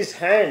with raised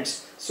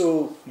hands,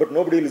 so but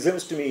nobody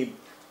listens to me.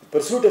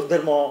 Pursuit of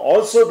dharma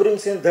also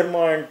brings in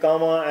dharma and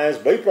kama as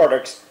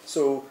byproducts.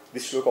 So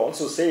this shloka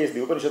also says,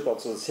 the Upanishad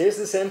also says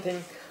the same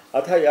thing.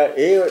 Athaya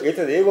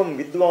etadevam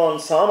vidvan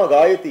sama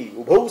gayati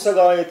ubhau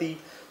sagayati.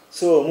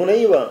 So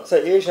munaiva sa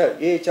esha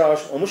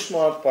echash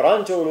amushmat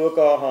parancho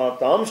lokaha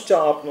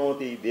tamscha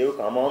apnoti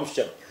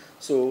devakamamscha.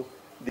 So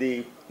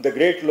the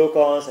great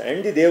lokas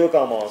and the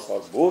devakamas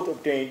are both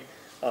obtained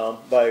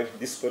by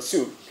this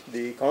pursuit.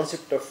 The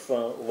concept of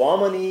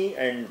Vamani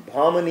and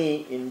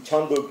Bhamani in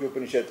Chandogya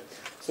Upanishad,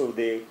 so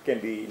they can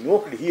be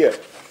noted here.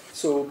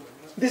 So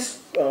this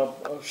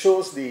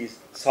shows the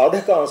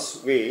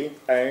sadhaka's way,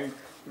 and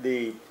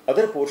the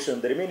other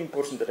portion, the remaining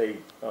portion that I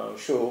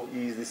show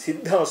is the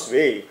siddha's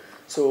way.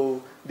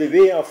 So the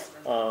way of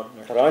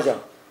Raja.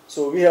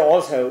 So we have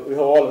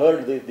all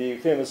heard the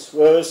famous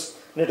verse,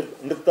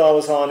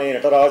 Nrittavasane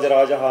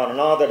Natarajarajaha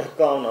Nanada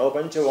Dhakkam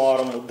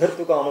Navapanchavaram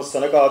Uddhartukamas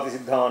Sanakati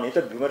Siddhan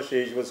Etad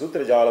Vimarsheshva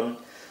Sutrajalam.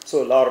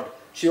 So Lord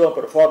Shiva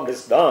performed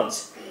this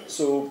dance.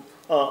 So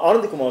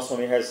Ananda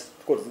Coomaraswamy has,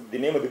 of course, the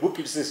name of the book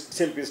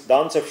itself is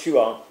Dance of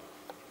Shiva.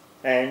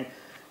 And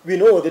we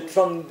know that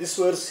from this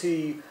verse,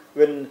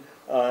 when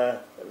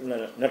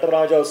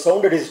Nataraja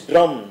sounded his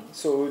drum,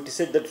 so it is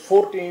said that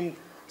 14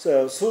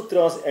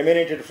 sutras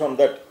emanated from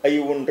that,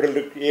 Ayun,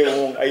 Drilrik,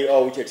 Ayung,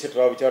 Ayouch,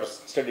 etc., which are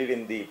studied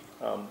in the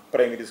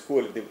primary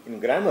school in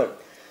grammar.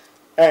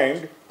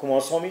 And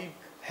Coomaraswamy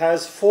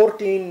has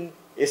 14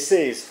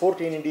 essays,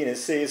 14 Indian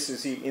essays, you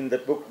see, in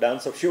that book,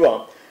 Dance of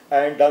Shiva.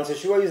 And Dance of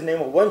Shiva is the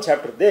name of one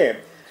chapter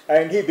there.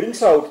 And he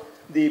brings out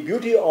the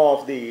beauty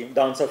of the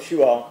Dance of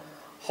Shiva,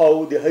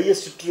 how the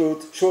highest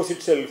truth shows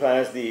itself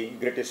as the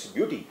greatest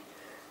beauty.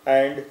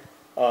 And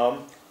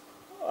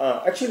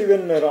actually,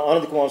 when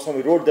Ananda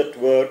Coomaraswamy wrote that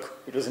work,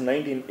 it was in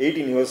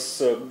 1918, he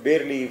was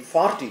barely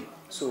 40.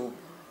 So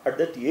at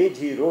that age,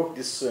 he wrote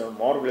this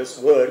marvelous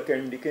work,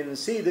 and you can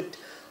see that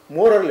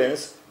more or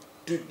less,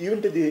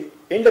 even to the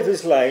end of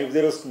his life,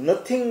 there was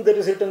nothing that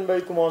is written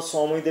by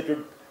Coomaraswamy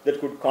that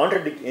could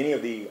contradict any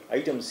of the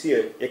items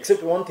here,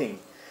 except one thing,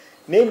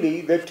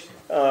 namely that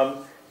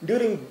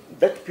during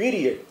that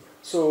period,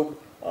 so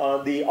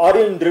the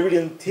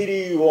Aryan-Dravidian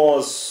theory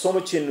was so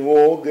much in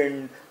vogue,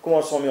 and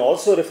Coomaraswamy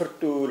also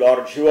referred to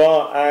Lord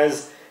Shiva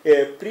as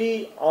a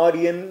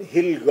pre-Aryan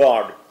hill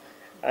god.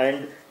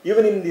 And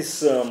even in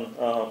this book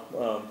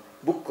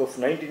of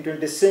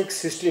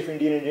 1926, History of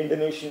Indian and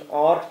Indonesian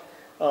Art,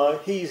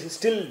 he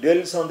still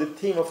dwells on the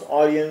theme of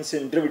Aryans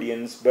and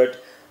Dravidians,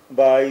 but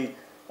by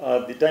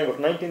the time of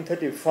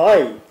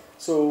 1935,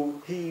 so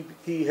he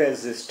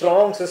has a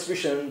strong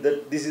suspicion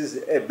that this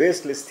is a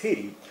baseless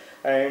theory,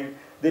 and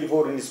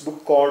therefore in his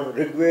book called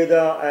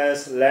Rigveda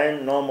as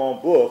Land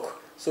Norma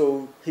book,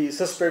 so he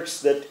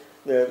suspects that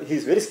he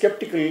is very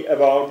skeptical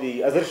about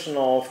the assertion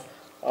of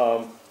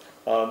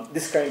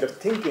this kind of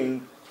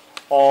thinking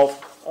of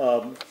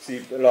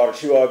Lord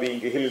Shiva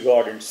being a hill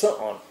god and so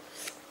on.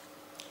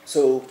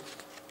 So,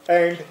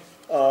 and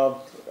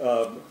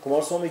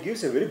Coomaraswamy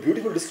gives a very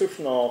beautiful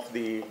description of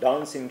the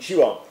dancing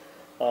Shiva.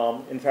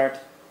 In fact,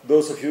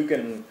 those of you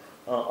can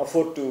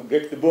afford to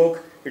get the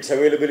book. It's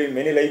available in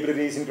many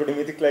libraries, including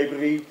Mythic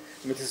Library,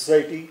 Mythic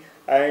Society,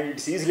 and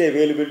it's easily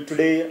available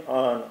today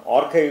on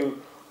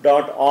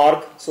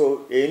archive.org.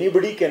 So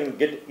anybody can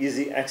get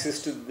easy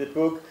access to the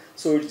book.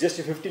 So it's just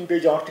a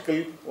 15-page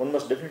article. One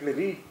must definitely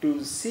read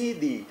to see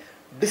the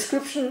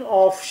description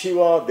of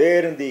Shiva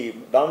there in the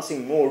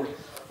dancing mood.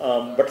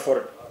 But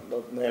for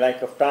my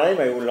lack of time,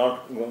 I will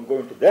not go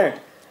into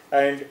that.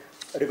 And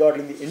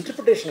regarding the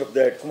interpretation of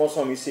that,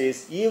 Coomaraswamy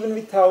says, even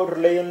without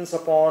reliance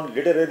upon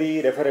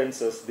literary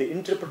references, the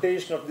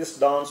interpretation of this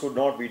dance would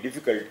not be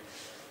difficult.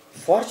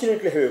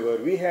 Fortunately,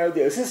 however, we have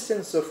the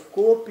assistance of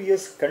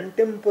copious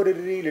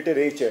contemporary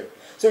literature.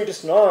 So it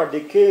is not the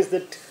case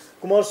that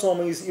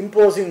Coomaraswamy is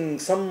imposing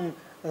some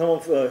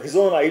of his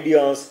own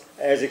ideas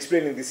as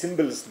explaining the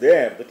symbols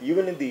there, that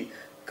even in the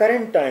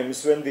current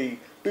times when the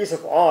piece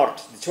of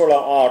art, the Chola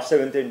art,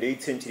 7th and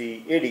 8th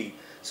century AD,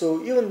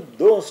 so even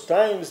those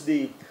times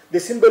the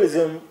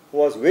symbolism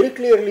was very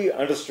clearly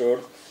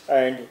understood,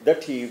 and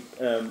that he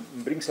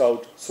brings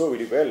out so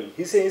very well.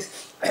 He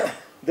says,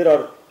 there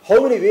are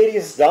how many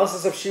various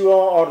dances of Shiva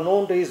are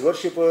known to his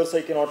worshippers,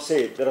 I cannot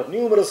say. There are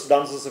numerous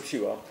dances of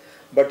Shiva,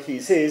 but he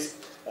says,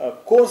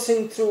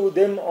 coursing through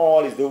them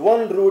all is the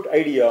one root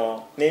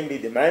idea, namely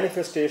the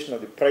manifestation of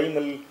the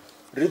primal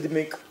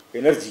rhythmic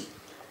energy.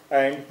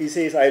 And he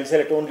says, I will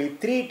select only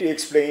 3 to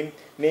explain,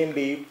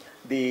 namely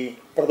the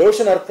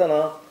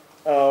Pradoshanartana,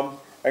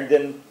 and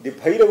then the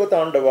Bhairava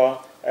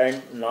Tandava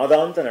and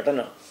Nadanta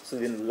Natana. So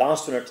the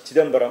last one at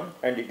Chidambaram,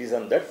 and it is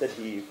on that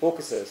he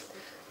focuses.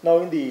 Now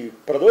in the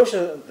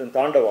Pradosha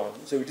Tandava,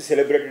 so it is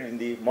celebrated in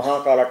the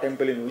Mahakala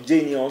temple in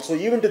Ujjaini also,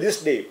 even to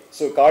this day.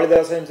 So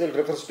Kalidasa himself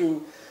refers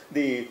to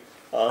the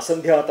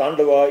Sandhya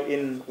Tandava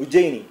in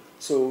Ujjaini,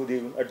 so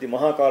at the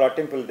Mahakala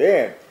temple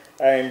there.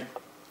 And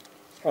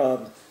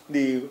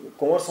the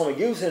Coomaraswamy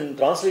gives in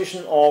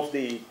translation of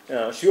the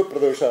Shiva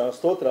Pradosha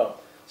Stotra.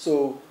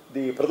 So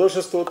the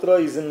Pradosha Stotra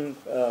is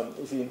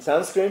in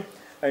Sanskrit,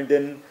 and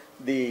then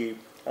the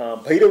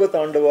Bhairava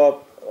Tandava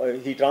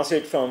he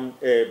translates from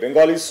a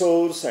Bengali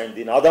source, and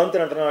the Nadanta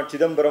Natana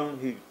Chidambaram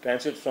he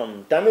translates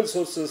from Tamil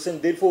sources,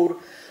 and therefore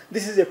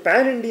this is a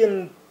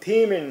pan-Indian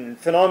theme and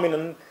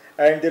phenomenon,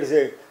 and there is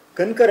a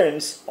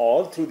concurrence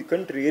all through the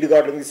country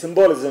regarding the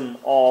symbolism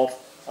of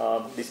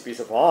this piece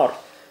of art.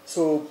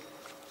 So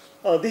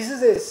this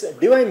is a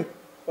divine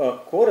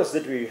chorus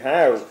that we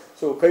have.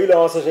 So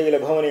Kailasa Shaila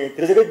Bhavane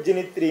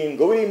Trijagajjanitrim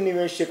Gaurim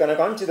Niveshya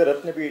Kanakanchita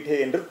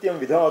Ratnapithe Nrityam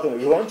Vidhatum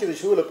Vivanchita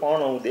Shula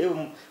Panam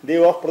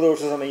Devah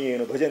Pradosha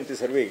Samayena Bhajanti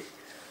Sarve.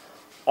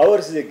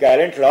 Ours is a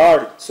gallant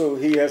lord, so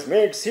he has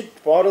made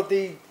sit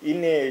Parvati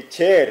in a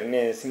chair, in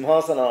a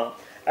simhasana,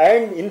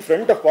 and in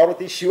front of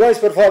Parvati Shiva is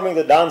performing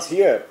the dance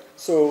here.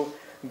 So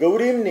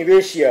Gaurim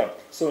Niveshya,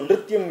 so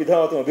Nrityam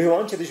Vidhatum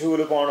Vivanchita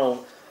Shula Panam.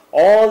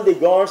 All the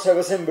gods have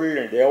assembled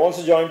and they have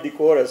also joined the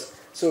chorus.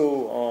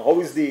 So how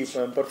is the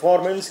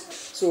performance?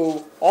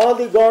 So all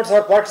the gods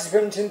are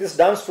participants in this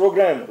dance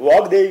program.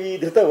 Vagdevi,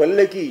 Dhrita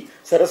Vallaki,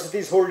 Saraswati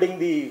is holding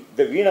the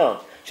Veena,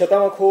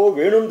 Shatamakho,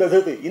 Venum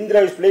Dadhati,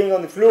 Indra is playing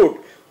on the flute,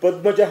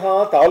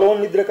 Padmajaha,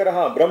 Talon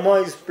Nidrakaraha, Brahma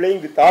is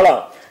playing the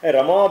Tala, and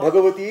Rama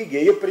Bhagavati,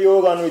 Geya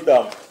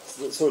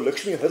Prayoganvita. So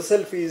Lakshmi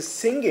herself is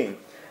singing,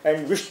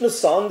 and Vishnu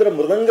Sandra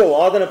Mridanga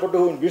Vadana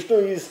Patu, Vishnu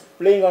is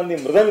playing on the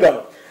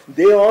Mridanga.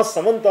 Deva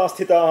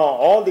Samantastita,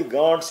 all the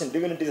gods and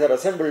divinities are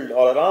assembled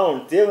all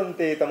around.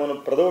 Devante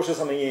Tamanu Pradosha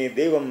Samaye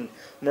Devam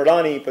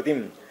Mradani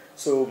Patim.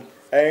 So,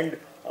 and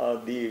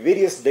the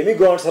various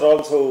demigods are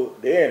also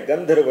there.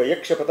 Gandharva,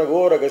 Yaksha,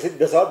 Patagora,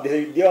 Gasiddha,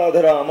 Sadhya,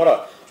 Vidyadhara,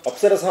 Amara,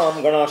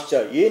 Apsarasam,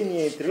 Ganascha,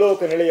 Yenye,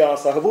 Triloka Nilaya,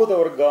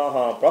 Sahabhuta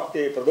Vargaha,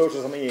 Prapte,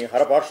 Pradosha Samaye,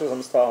 Haraparsha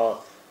Samstaha.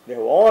 They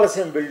have all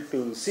assembled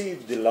to see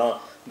the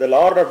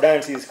Lord of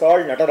Dance. He is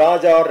called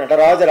Nataraja or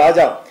Nataraja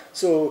Raja.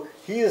 So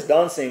he is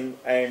dancing,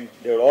 and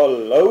they all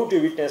love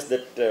to witness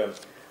that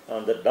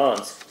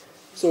dance.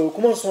 So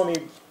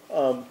Coomaraswamy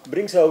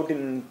brings out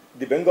in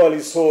the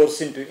Bengali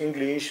source into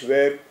English,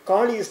 where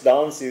Kali's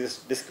dance is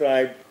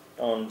described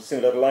on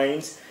similar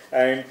lines,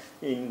 and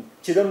in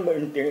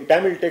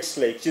Tamil texts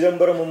like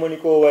Chidambaram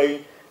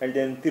Ummanikovai, and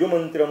then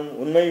Tirumantram,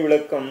 Unmai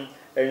Vilakkam,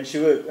 and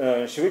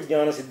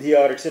Shivajnana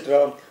Siddhiyar,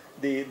 etc.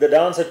 The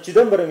dance at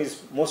Chidambaram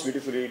is most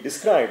beautifully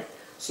described.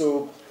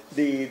 So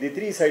the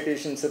three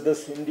citations are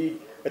thus indeed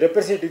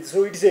represented.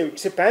 So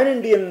it's a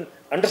pan-Indian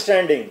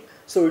understanding.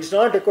 So it's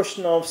not a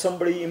question of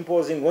somebody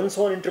imposing one's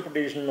own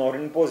interpretation or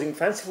imposing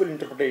fanciful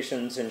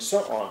interpretations and so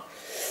on.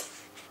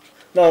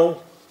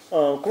 Now,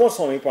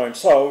 Coomaraswamy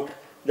points out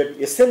that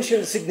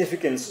essential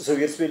significance, so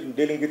we are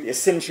dealing with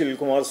essential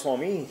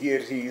Coomaraswamy. Here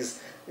he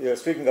is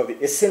speaking of the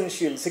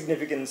essential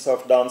significance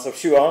of dance of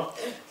Shiva,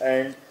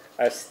 and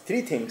as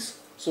three things.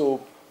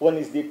 So one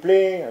is the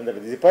play, and that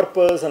is the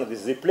purpose, and this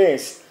is the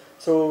place.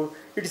 So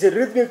it is a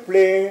rhythmic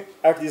play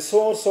at the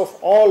source of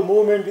all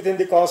movement within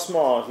the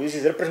cosmos, which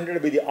is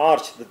represented by the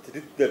arch.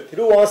 The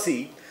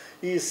Tiruvasi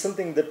is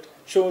something that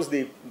shows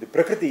the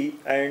Prakriti,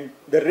 and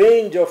the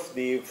range of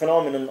the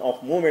phenomenon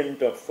of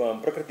movement of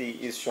Prakriti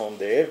is shown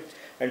there.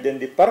 And then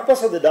the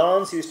purpose of the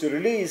dance is to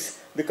release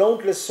the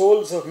countless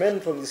souls of men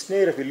from the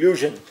snare of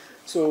illusion.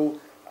 So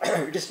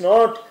it is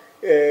not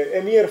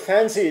a mere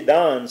fancy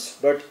dance,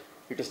 but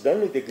it is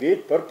done with a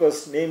great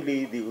purpose,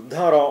 namely the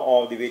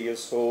uddhara of the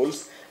various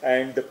souls.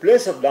 And the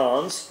place of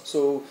dance,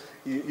 so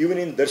even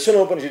in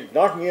Darshana Upanishad,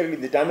 not merely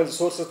in the Tamil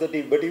sources,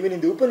 but even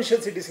in the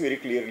Upanishads, it is very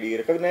clearly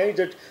recognized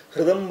that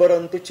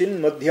Hridambarantu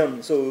Chin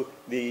Madhyam, so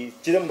the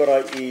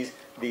Chidambara is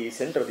the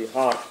center of the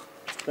heart.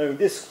 Now in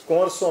this,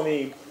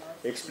 Coomaraswamy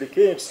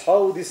explicates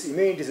how this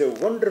image is a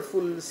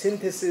wonderful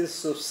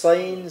synthesis of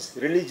science,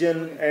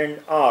 religion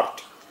and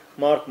art.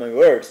 Mark my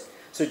words.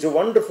 So it's a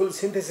wonderful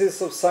synthesis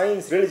of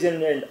science,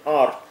 religion and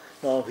art.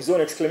 Now his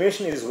own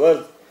exclamation is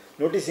worth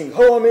noticing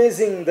how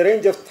amazing the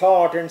range of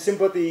thought and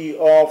sympathy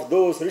of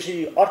those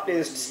Rishi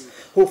artists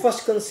who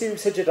first conceived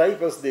such a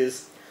type as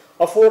this,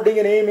 affording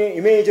an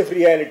image of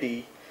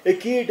reality, a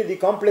key to the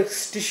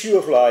complex tissue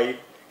of life,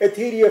 a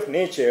theory of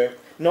nature,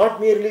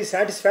 not merely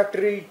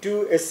satisfactory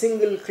to a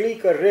single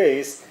clique or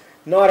race,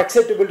 nor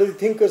acceptable to the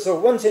thinkers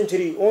of one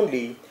century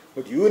only,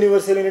 but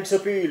universal in its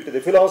appeal to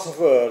the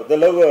philosopher, the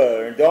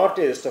lover, and the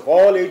artist of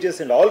all ages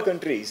and all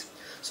countries.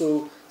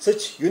 So,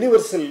 such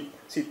universal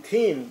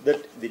theme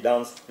that the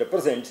dance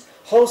represents,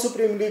 how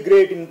supremely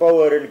great in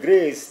power and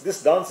grace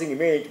this dancing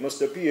image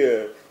must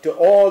appear to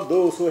all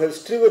those who have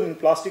striven in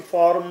plastic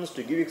forms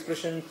to give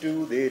expression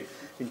to their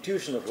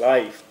intuition of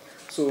life.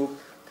 So,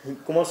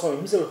 Coomaraswamy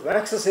himself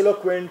waxes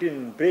eloquent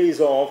in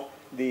praise of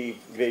the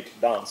great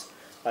dance.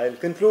 I will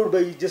conclude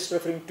by just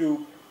referring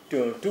to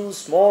two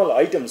small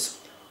items.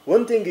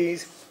 One thing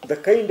is the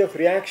kind of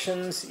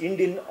reactions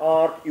Indian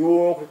art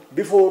evoked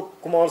before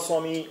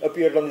Coomaraswamy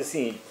appeared on the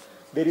scene.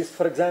 There is,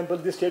 for example,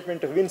 the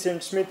statement of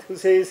Vincent Smith, who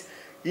says,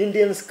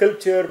 Indian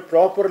sculpture,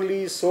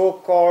 properly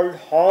so-called,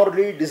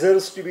 hardly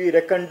deserves to be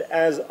reckoned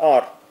as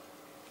art.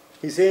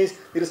 He says,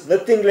 there is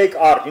nothing like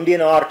art,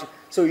 Indian art.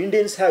 So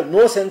Indians have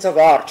no sense of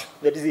art.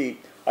 That is the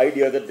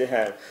idea that they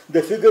have.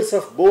 The figures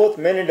of both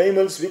men and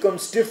animals become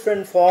stiff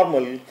and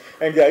formal,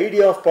 and the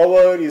idea of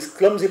power is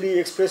clumsily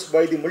expressed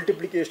by the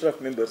multiplication of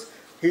members.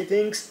 He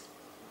thinks,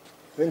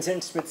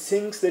 Vincent Smith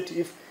thinks that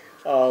if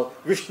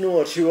Vishnu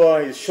or Shiva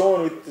is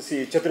shown with,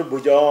 say,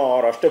 Chaturbhuja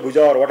or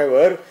Ashtabhuja or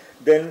whatever,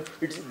 then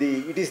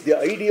it is the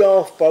idea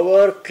of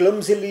power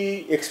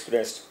clumsily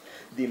expressed.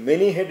 The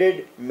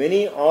many-headed,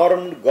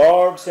 many-armed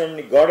gods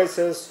and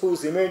goddesses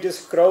whose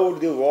images crowd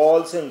the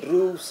walls and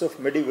roofs of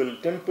medieval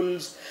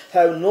temples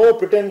have no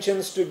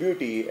pretensions to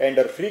beauty and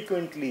are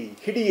frequently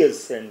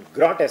hideous and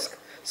grotesque.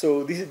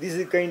 So this is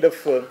the kind of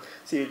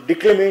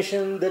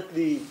declamation that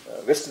the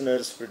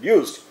Westerners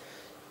produced.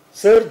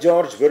 Sir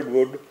George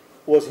Birdwood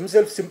was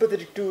himself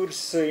sympathetic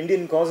towards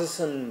Indian causes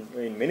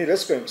in many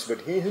respects,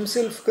 but he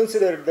himself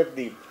considered that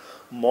the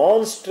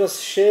monstrous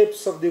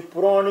shapes of the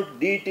Puranic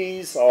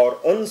deities are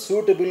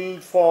unsuitable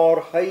for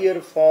higher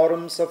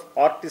forms of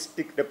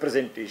artistic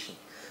representation.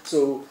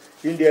 So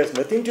India has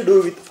nothing to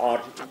do with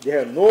art. They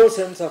have no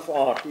sense of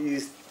art.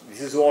 This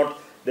is what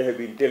they have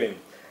been telling.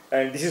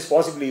 And this is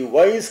possibly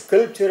why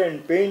sculpture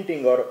and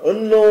painting are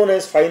unknown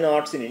as fine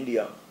arts in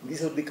India.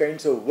 These are the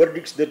kinds of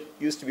verdicts that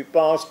used to be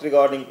passed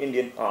regarding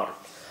Indian art.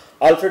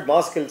 Alfred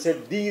Maskell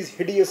said, these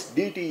hideous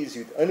deities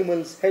with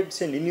animals'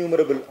 heads and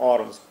innumerable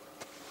arms.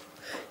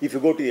 If you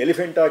go to the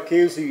Elephanta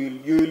caves,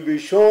 you will be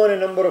shown a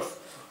number of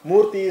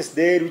murtis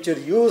there which are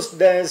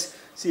used as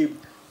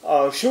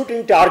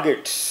shooting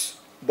targets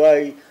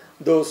by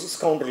those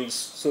scoundrels,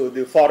 so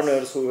the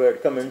foreigners who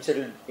had come and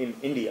settled in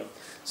India.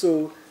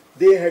 So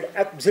they had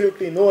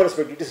absolutely no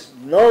respect. It is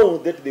now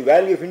that the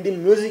value of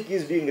Indian music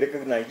is being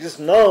recognized. It is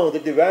now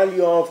that the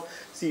value of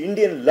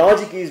Indian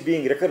logic is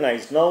being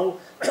recognized. Now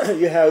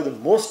you have the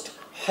most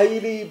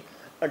highly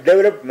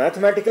developed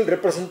mathematical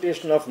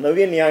representation of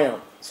Navya Nyaya.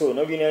 So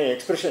Navya Nyaya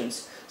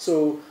expressions.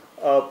 So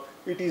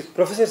it is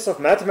professors of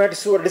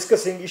mathematics who are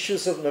discussing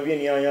issues of Navya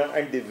Nyaya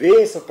and the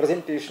ways of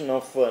presentation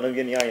of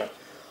Navya Nyaya.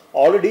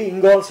 Already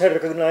Ingalls had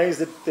recognized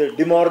that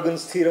De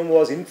Morgan's theorem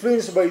was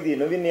influenced by the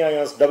Navya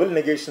Nyaya's double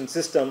negation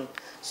system.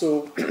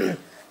 So,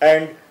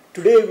 and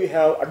today we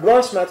have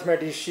advanced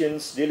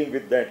mathematicians dealing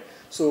with that.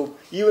 So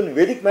even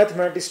Vedic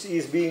mathematics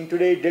is being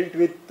today dealt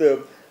with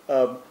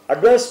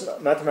advanced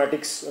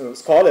mathematics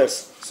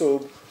scholars,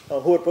 so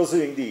who are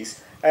pursuing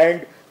these.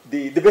 And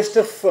the best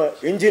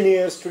of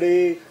engineers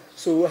today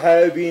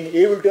have been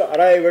able to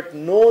arrive at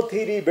no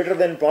theory better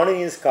than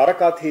Panini's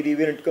Karaka theory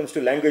when it comes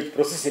to language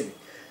processing.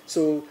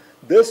 So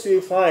thus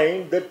we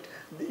find that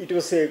it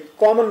was a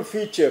common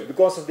feature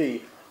because of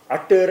the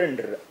utter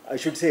and I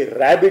should say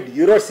rabid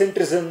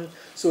Eurocentrism,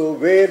 so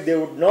where they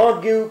would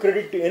not give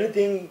credit to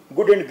anything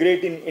good and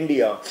great in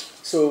India.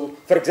 So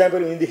for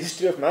example, in the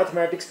history of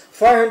mathematics,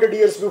 500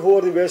 years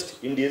before the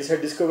West, Indians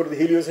had discovered the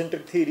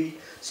heliocentric theory,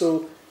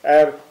 so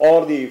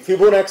or the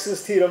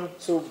Fibonacci's theorem,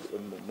 so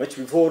much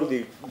before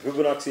the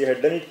Fibonacci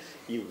had done it.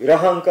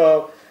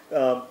 Virahanka,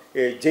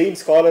 a Jain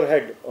scholar,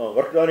 had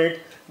worked on it.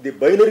 The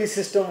binary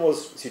system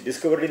was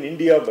discovered in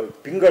India by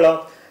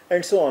Pingala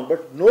and so on,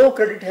 but no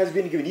credit has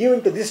been given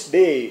even to this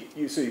day.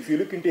 So if you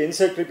look into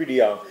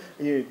encyclopedia,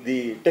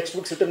 the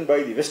textbooks written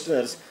by the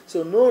Westerners,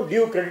 so no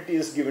due credit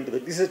is given to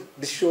that.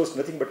 This shows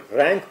nothing but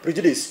rank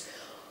prejudice.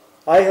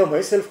 I have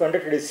myself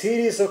conducted a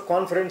series of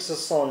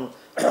conferences on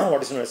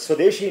what is known as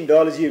Swadeshi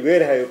Indology,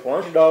 where I have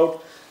pointed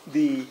out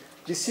the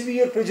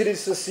severe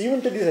prejudices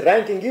even to this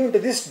ranking, even to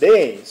this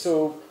day.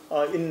 So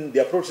in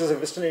the approaches of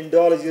Western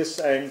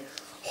Indologists and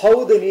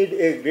how they need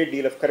a great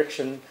deal of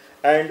correction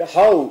and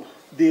how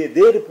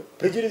their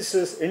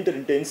prejudices enter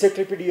into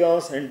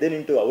encyclopedias and then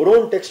into our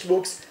own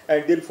textbooks,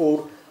 and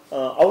therefore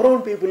our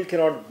own people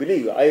cannot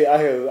believe.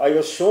 I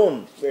was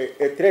shown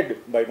a thread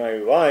by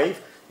my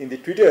wife in the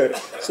Twitter.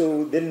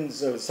 So then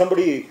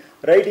somebody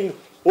writing,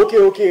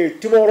 okay,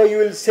 tomorrow you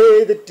will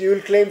say that you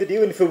will claim that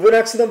even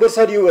Fibonacci numbers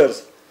are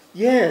yours.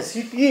 Yes,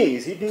 it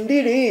is. It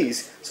indeed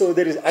is. So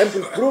there is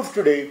ample proof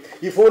today.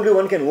 If only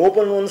one can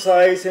open one's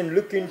eyes and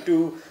look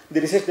into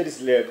the research that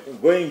is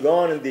going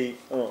on in the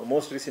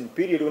most recent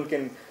period, one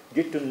can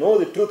get to know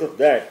the truth of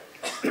that.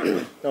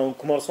 Now,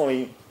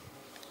 Coomaraswamy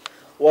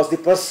was the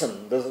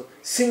person that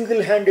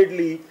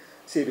single-handedly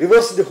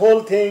reversed the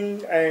whole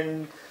thing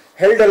and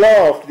held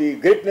aloft the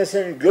greatness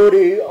and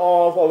glory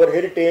of our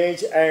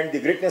heritage and the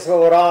greatness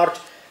of our art,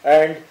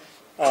 and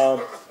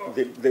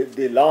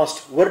the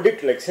last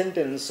verdict-like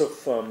sentence of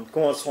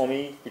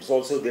Coomaraswamy, it's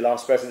also the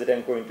last passage that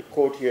I'm going to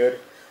quote here.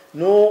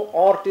 No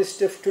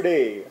artist of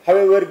today,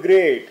 however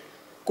great,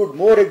 could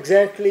more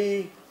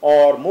exactly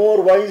or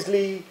more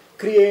wisely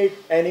create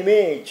an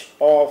image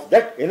of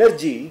that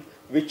energy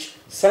which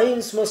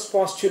science must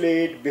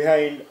postulate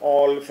behind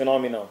all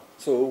phenomena.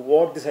 So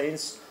what the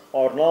scientists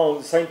are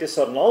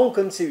now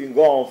conceiving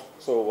of,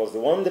 so was the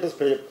one that is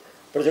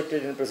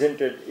projected and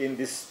presented in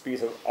this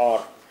piece of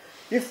art.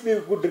 If we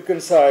would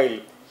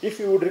reconcile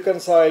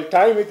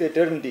time with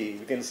eternity,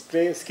 we can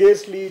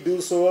scarcely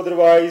do so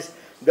otherwise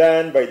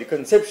than by the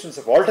conceptions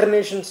of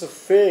alternations of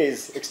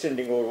phase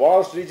extending over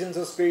vast regions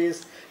of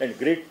space and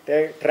great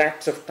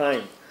tracts of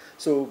time.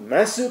 So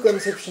massive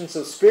conceptions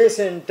of space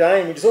and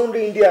time, it's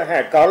only India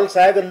had. Carl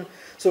Sagan,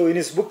 so in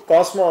his book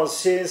Cosmos,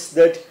 says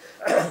that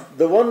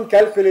the one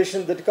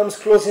calculation that comes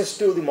closest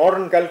to the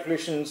modern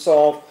calculations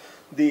of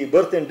the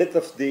birth and death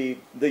of the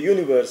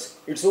universe,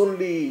 it's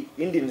only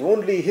Indians,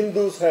 only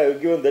Hindus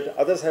have given that.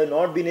 Others have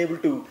not been able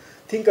to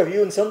think of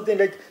even something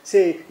like,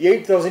 say,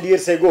 8,000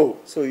 years ago.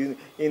 So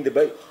in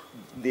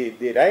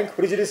the rank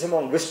prejudice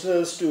among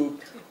Westerners to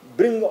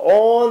bring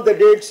all the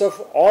dates of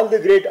all the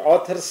great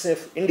authors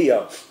of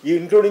India,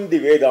 including the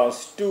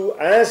Vedas, to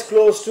as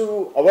close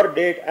to our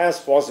date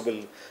as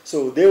possible.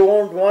 So they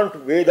won't want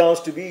Vedas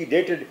to be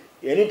dated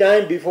any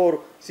time before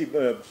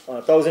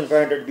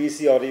 1500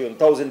 BC or even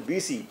 1000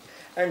 BC.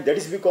 And that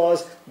is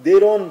because of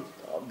their own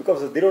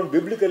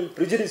biblical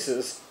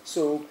prejudices.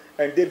 So,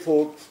 and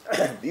therefore,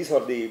 these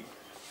are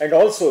and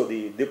also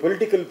the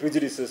political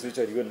prejudices which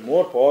are even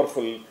more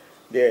powerful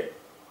there.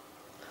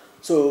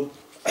 So,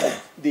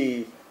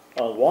 the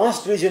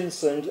vast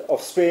regions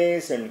of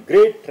space and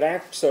great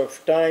tracts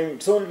of time.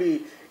 It's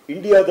only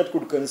India that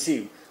could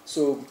conceive.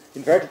 So,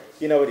 in fact,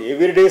 in our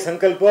everyday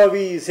sankalpa,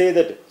 we say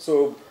that.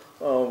 So,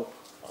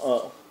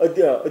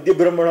 Adya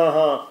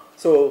Brahmanaha.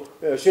 So,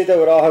 Sheta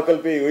Varaha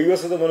Kalpe,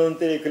 Vivasada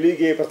Manante,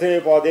 Kalige,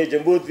 Prathame Pade,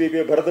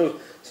 Jambudvipe, Bharata.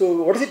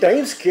 So, what is the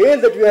time scale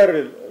that we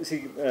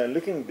are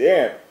looking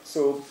there?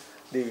 So,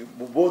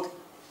 both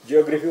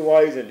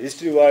geography-wise and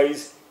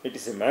history-wise, it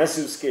is a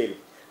massive scale.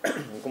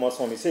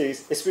 Coomaraswamy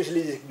says,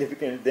 especially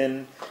significant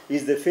then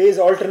is the phase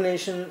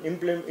alternation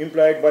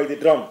implied by the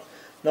drum.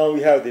 Now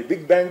we have the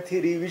Big Bang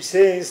theory, which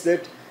says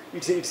that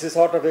it's a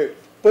sort of a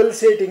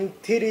pulsating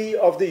theory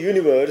of the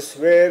universe,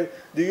 where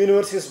the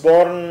universe is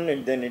born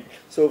and then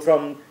so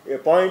from a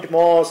point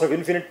mass of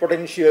infinite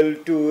potential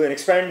to an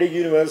expanding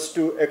universe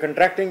to a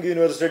contracting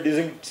universe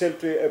reducing itself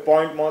to a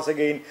point mass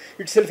again,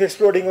 itself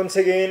exploding once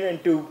again,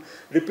 and to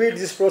repeat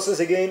this process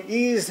again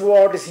is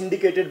what is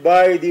indicated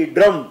by the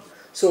drum.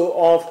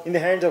 So, in the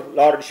hands of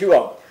Lord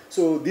Shiva.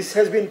 So, this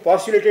has been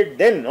postulated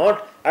then,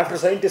 not after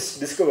scientists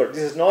discovered.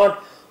 This is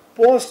not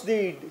post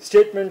the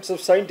statements of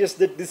scientists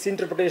that this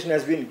interpretation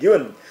has been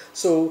given.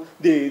 So,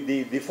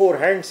 the four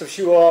hands of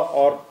Shiva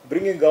are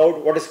bringing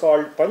out what is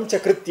called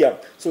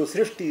Panchakritya. So,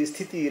 Srishti,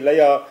 Sthiti,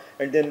 Laya,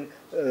 and then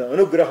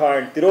Anugraha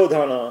and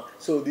Tirodhana.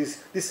 So,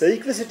 this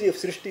cyclicity of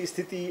Srishti,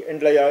 Sthiti,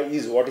 and Laya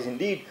is what is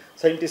indeed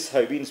scientists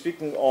have been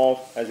speaking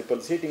of as a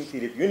pulsating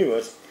theory of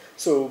universe.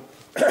 So,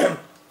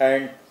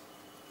 and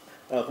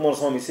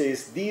Coomaraswamy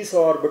says these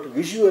are but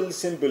visual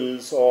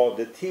symbols of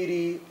the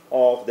theory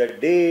of the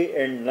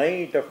day and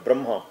night of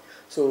Brahma.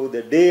 So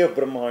the day of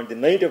Brahma and the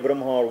night of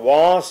Brahma are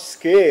vast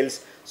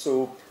scales.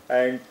 So,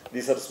 and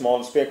these are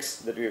small specks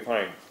that we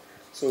find.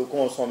 So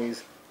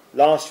Coomaraswamy's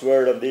last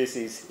word on this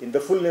is, in the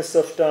fullness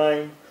of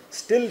time,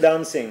 still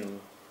dancing,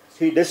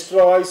 he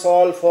destroys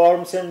all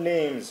forms and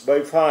names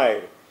by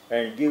fire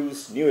and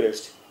gives new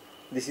rest.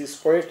 This is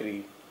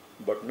poetry,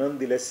 but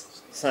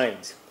nonetheless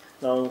science.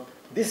 Now,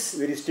 this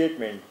very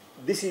statement,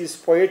 this is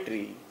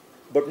poetry,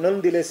 but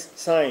nonetheless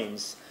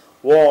science,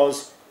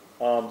 was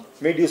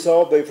made use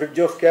of by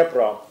Fritjof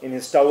Capra in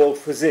his Tao of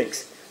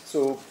Physics.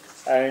 So,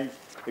 and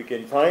you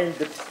can find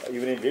that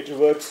even in later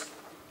works,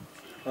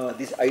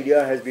 this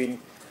idea has been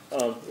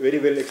very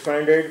well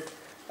expanded.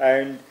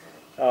 And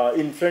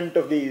in front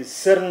of the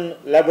CERN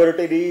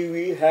laboratory,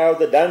 we have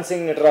the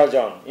dancing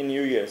Natarajan in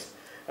US.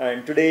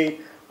 And today,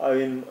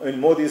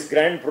 in Modi's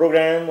grand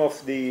program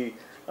of the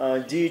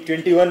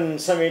G21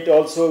 summit,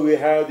 also we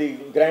have the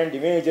grand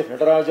image of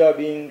Nataraja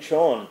being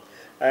shown.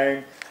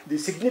 And the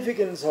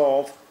significance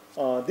of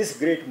this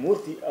great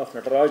Murti of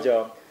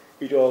Nataraja,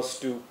 it was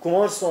to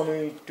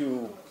Coomaraswamy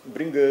to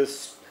bring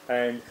us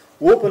and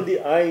open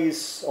the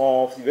eyes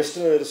of the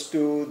Westerners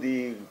to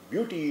the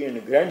beauty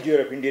and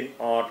grandeur of Indian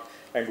art,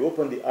 and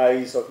open the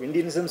eyes of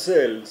Indians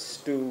themselves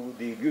to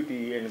the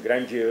beauty and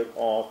grandeur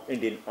of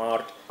Indian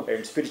art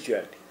and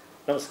spirituality.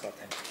 Namaskar.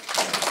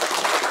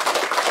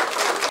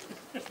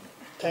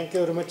 Thank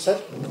you very much,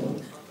 sir.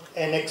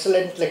 An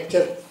excellent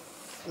lecture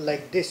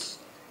like this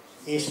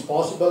is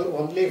possible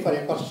only for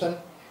a person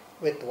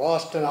with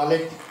vast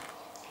knowledge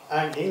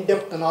and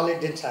in-depth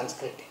knowledge in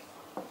Sanskrit.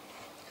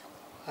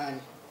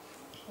 And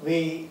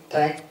we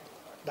thank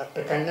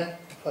Dr. Kannan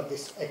for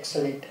this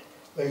excellent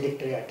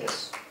valedictory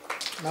address.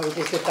 Now it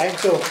is the time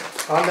to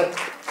honor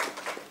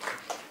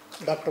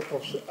Dr.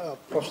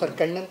 Professor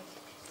Kannan.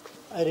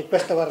 I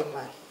request our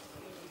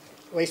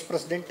Vice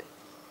President,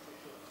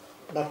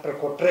 Dr.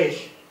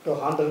 Kotresh, to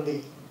honor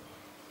the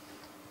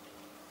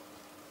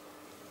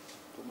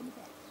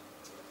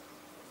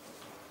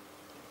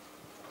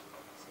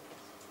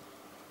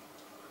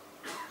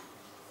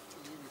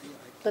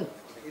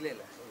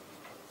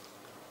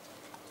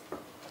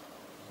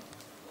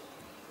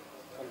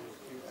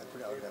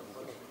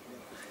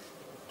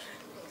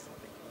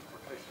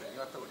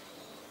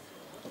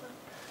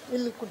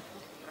ಇಲ್ಲಿ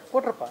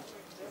Kotrappa.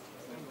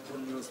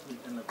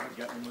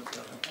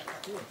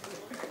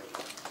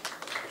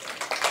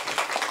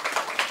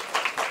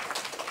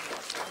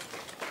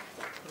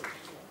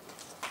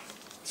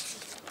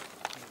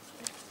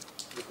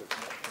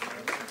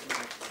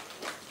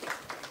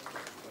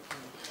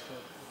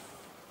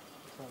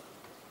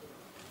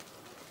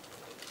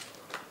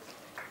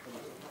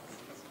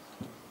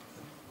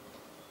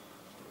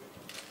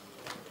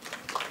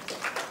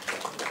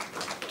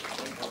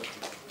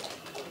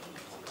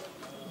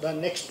 The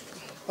next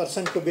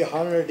person to be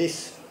honored is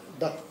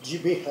Dr.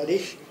 G.B.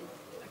 Harish.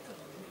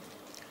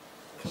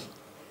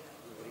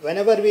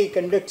 Whenever we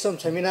conduct some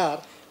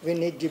seminar, we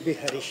need G.B.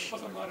 Harish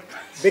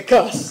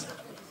because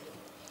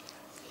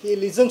he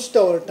listens to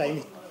our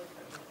timing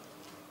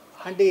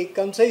and he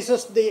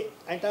concises the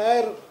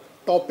entire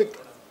topic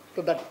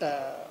to that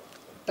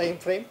time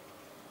frame,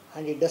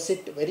 and he does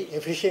it very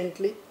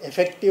efficiently,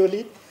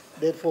 effectively.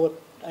 Therefore,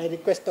 I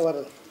request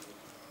our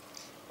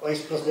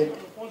Vice President,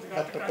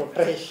 Dr.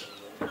 Kotresh,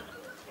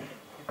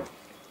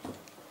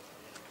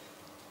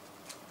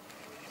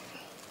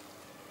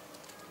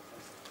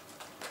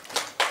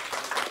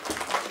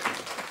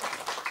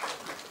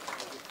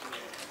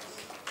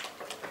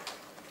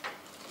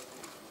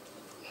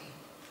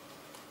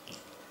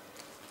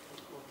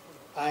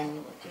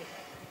 And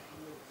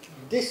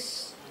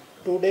this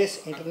 2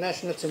 days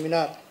international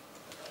seminar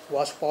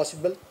was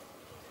possible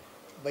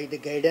by the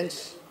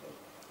guidance,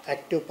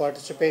 active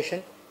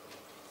participation,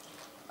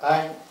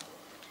 and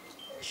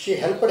she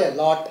helped a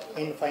lot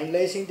in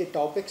finalizing the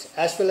topics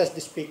as well as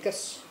the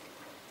speakers.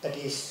 That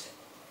is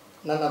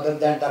none other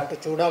than Dr.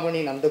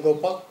 Chudamani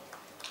Nandagopal.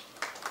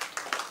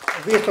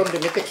 We from the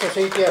Mythic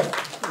Society and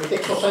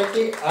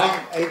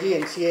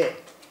IGNCA,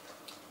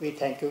 we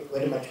thank you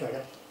very much,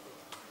 madam.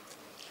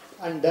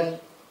 And then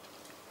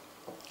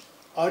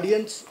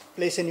audience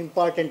plays an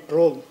important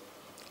role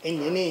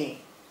in any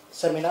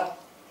seminar.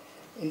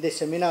 In the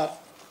seminar,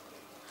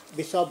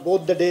 we saw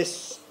both the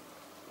days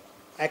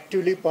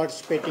actively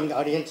participating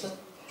audiences.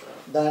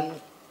 Then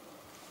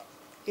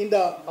in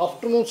the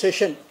afternoon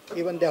session,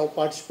 even they have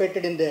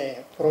participated in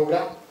the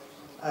program.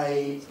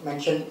 I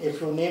mentioned a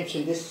few names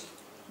in this: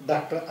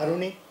 Dr.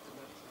 Aruni,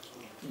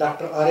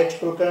 Dr. R.H.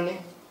 Kulkarni,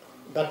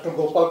 Dr.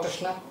 Gopal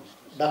Krishna,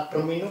 Dr.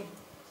 Minu,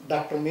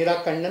 Dr.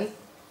 Meera Kannan,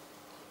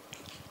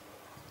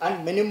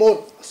 and many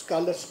more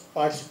scholars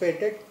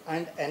participated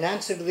and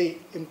enhanced the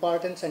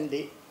importance and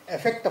the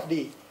effect of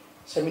the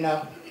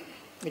seminar.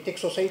 Mythic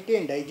Society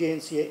and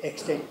IGNCA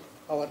extend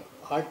our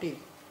hearty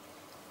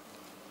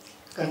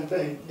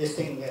this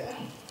thing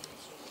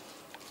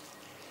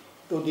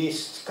to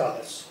these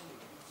scholars.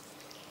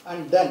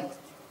 And then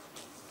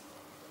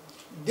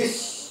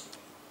this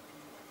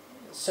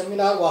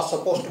seminar was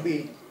supposed to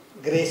be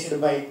graced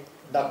by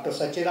Dr.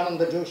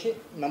 Sachidananda Joshi,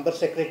 Member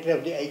Secretary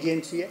of the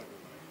IGNCA,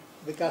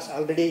 because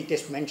already it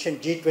is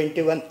mentioned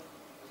G21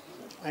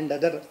 and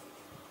other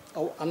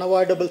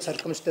unavoidable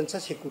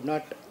circumstances he could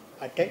not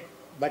attend,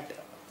 but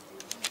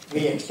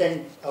we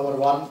extend our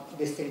warm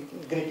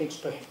greetings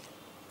to him.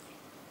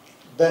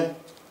 Then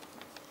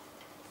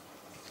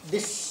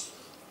this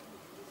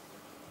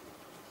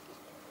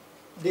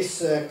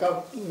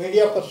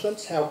media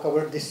persons have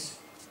covered this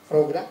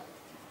program.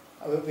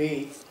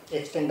 We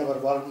extend our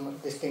warm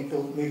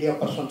to media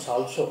persons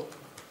also.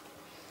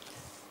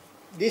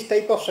 These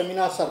type of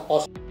seminars are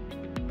possible.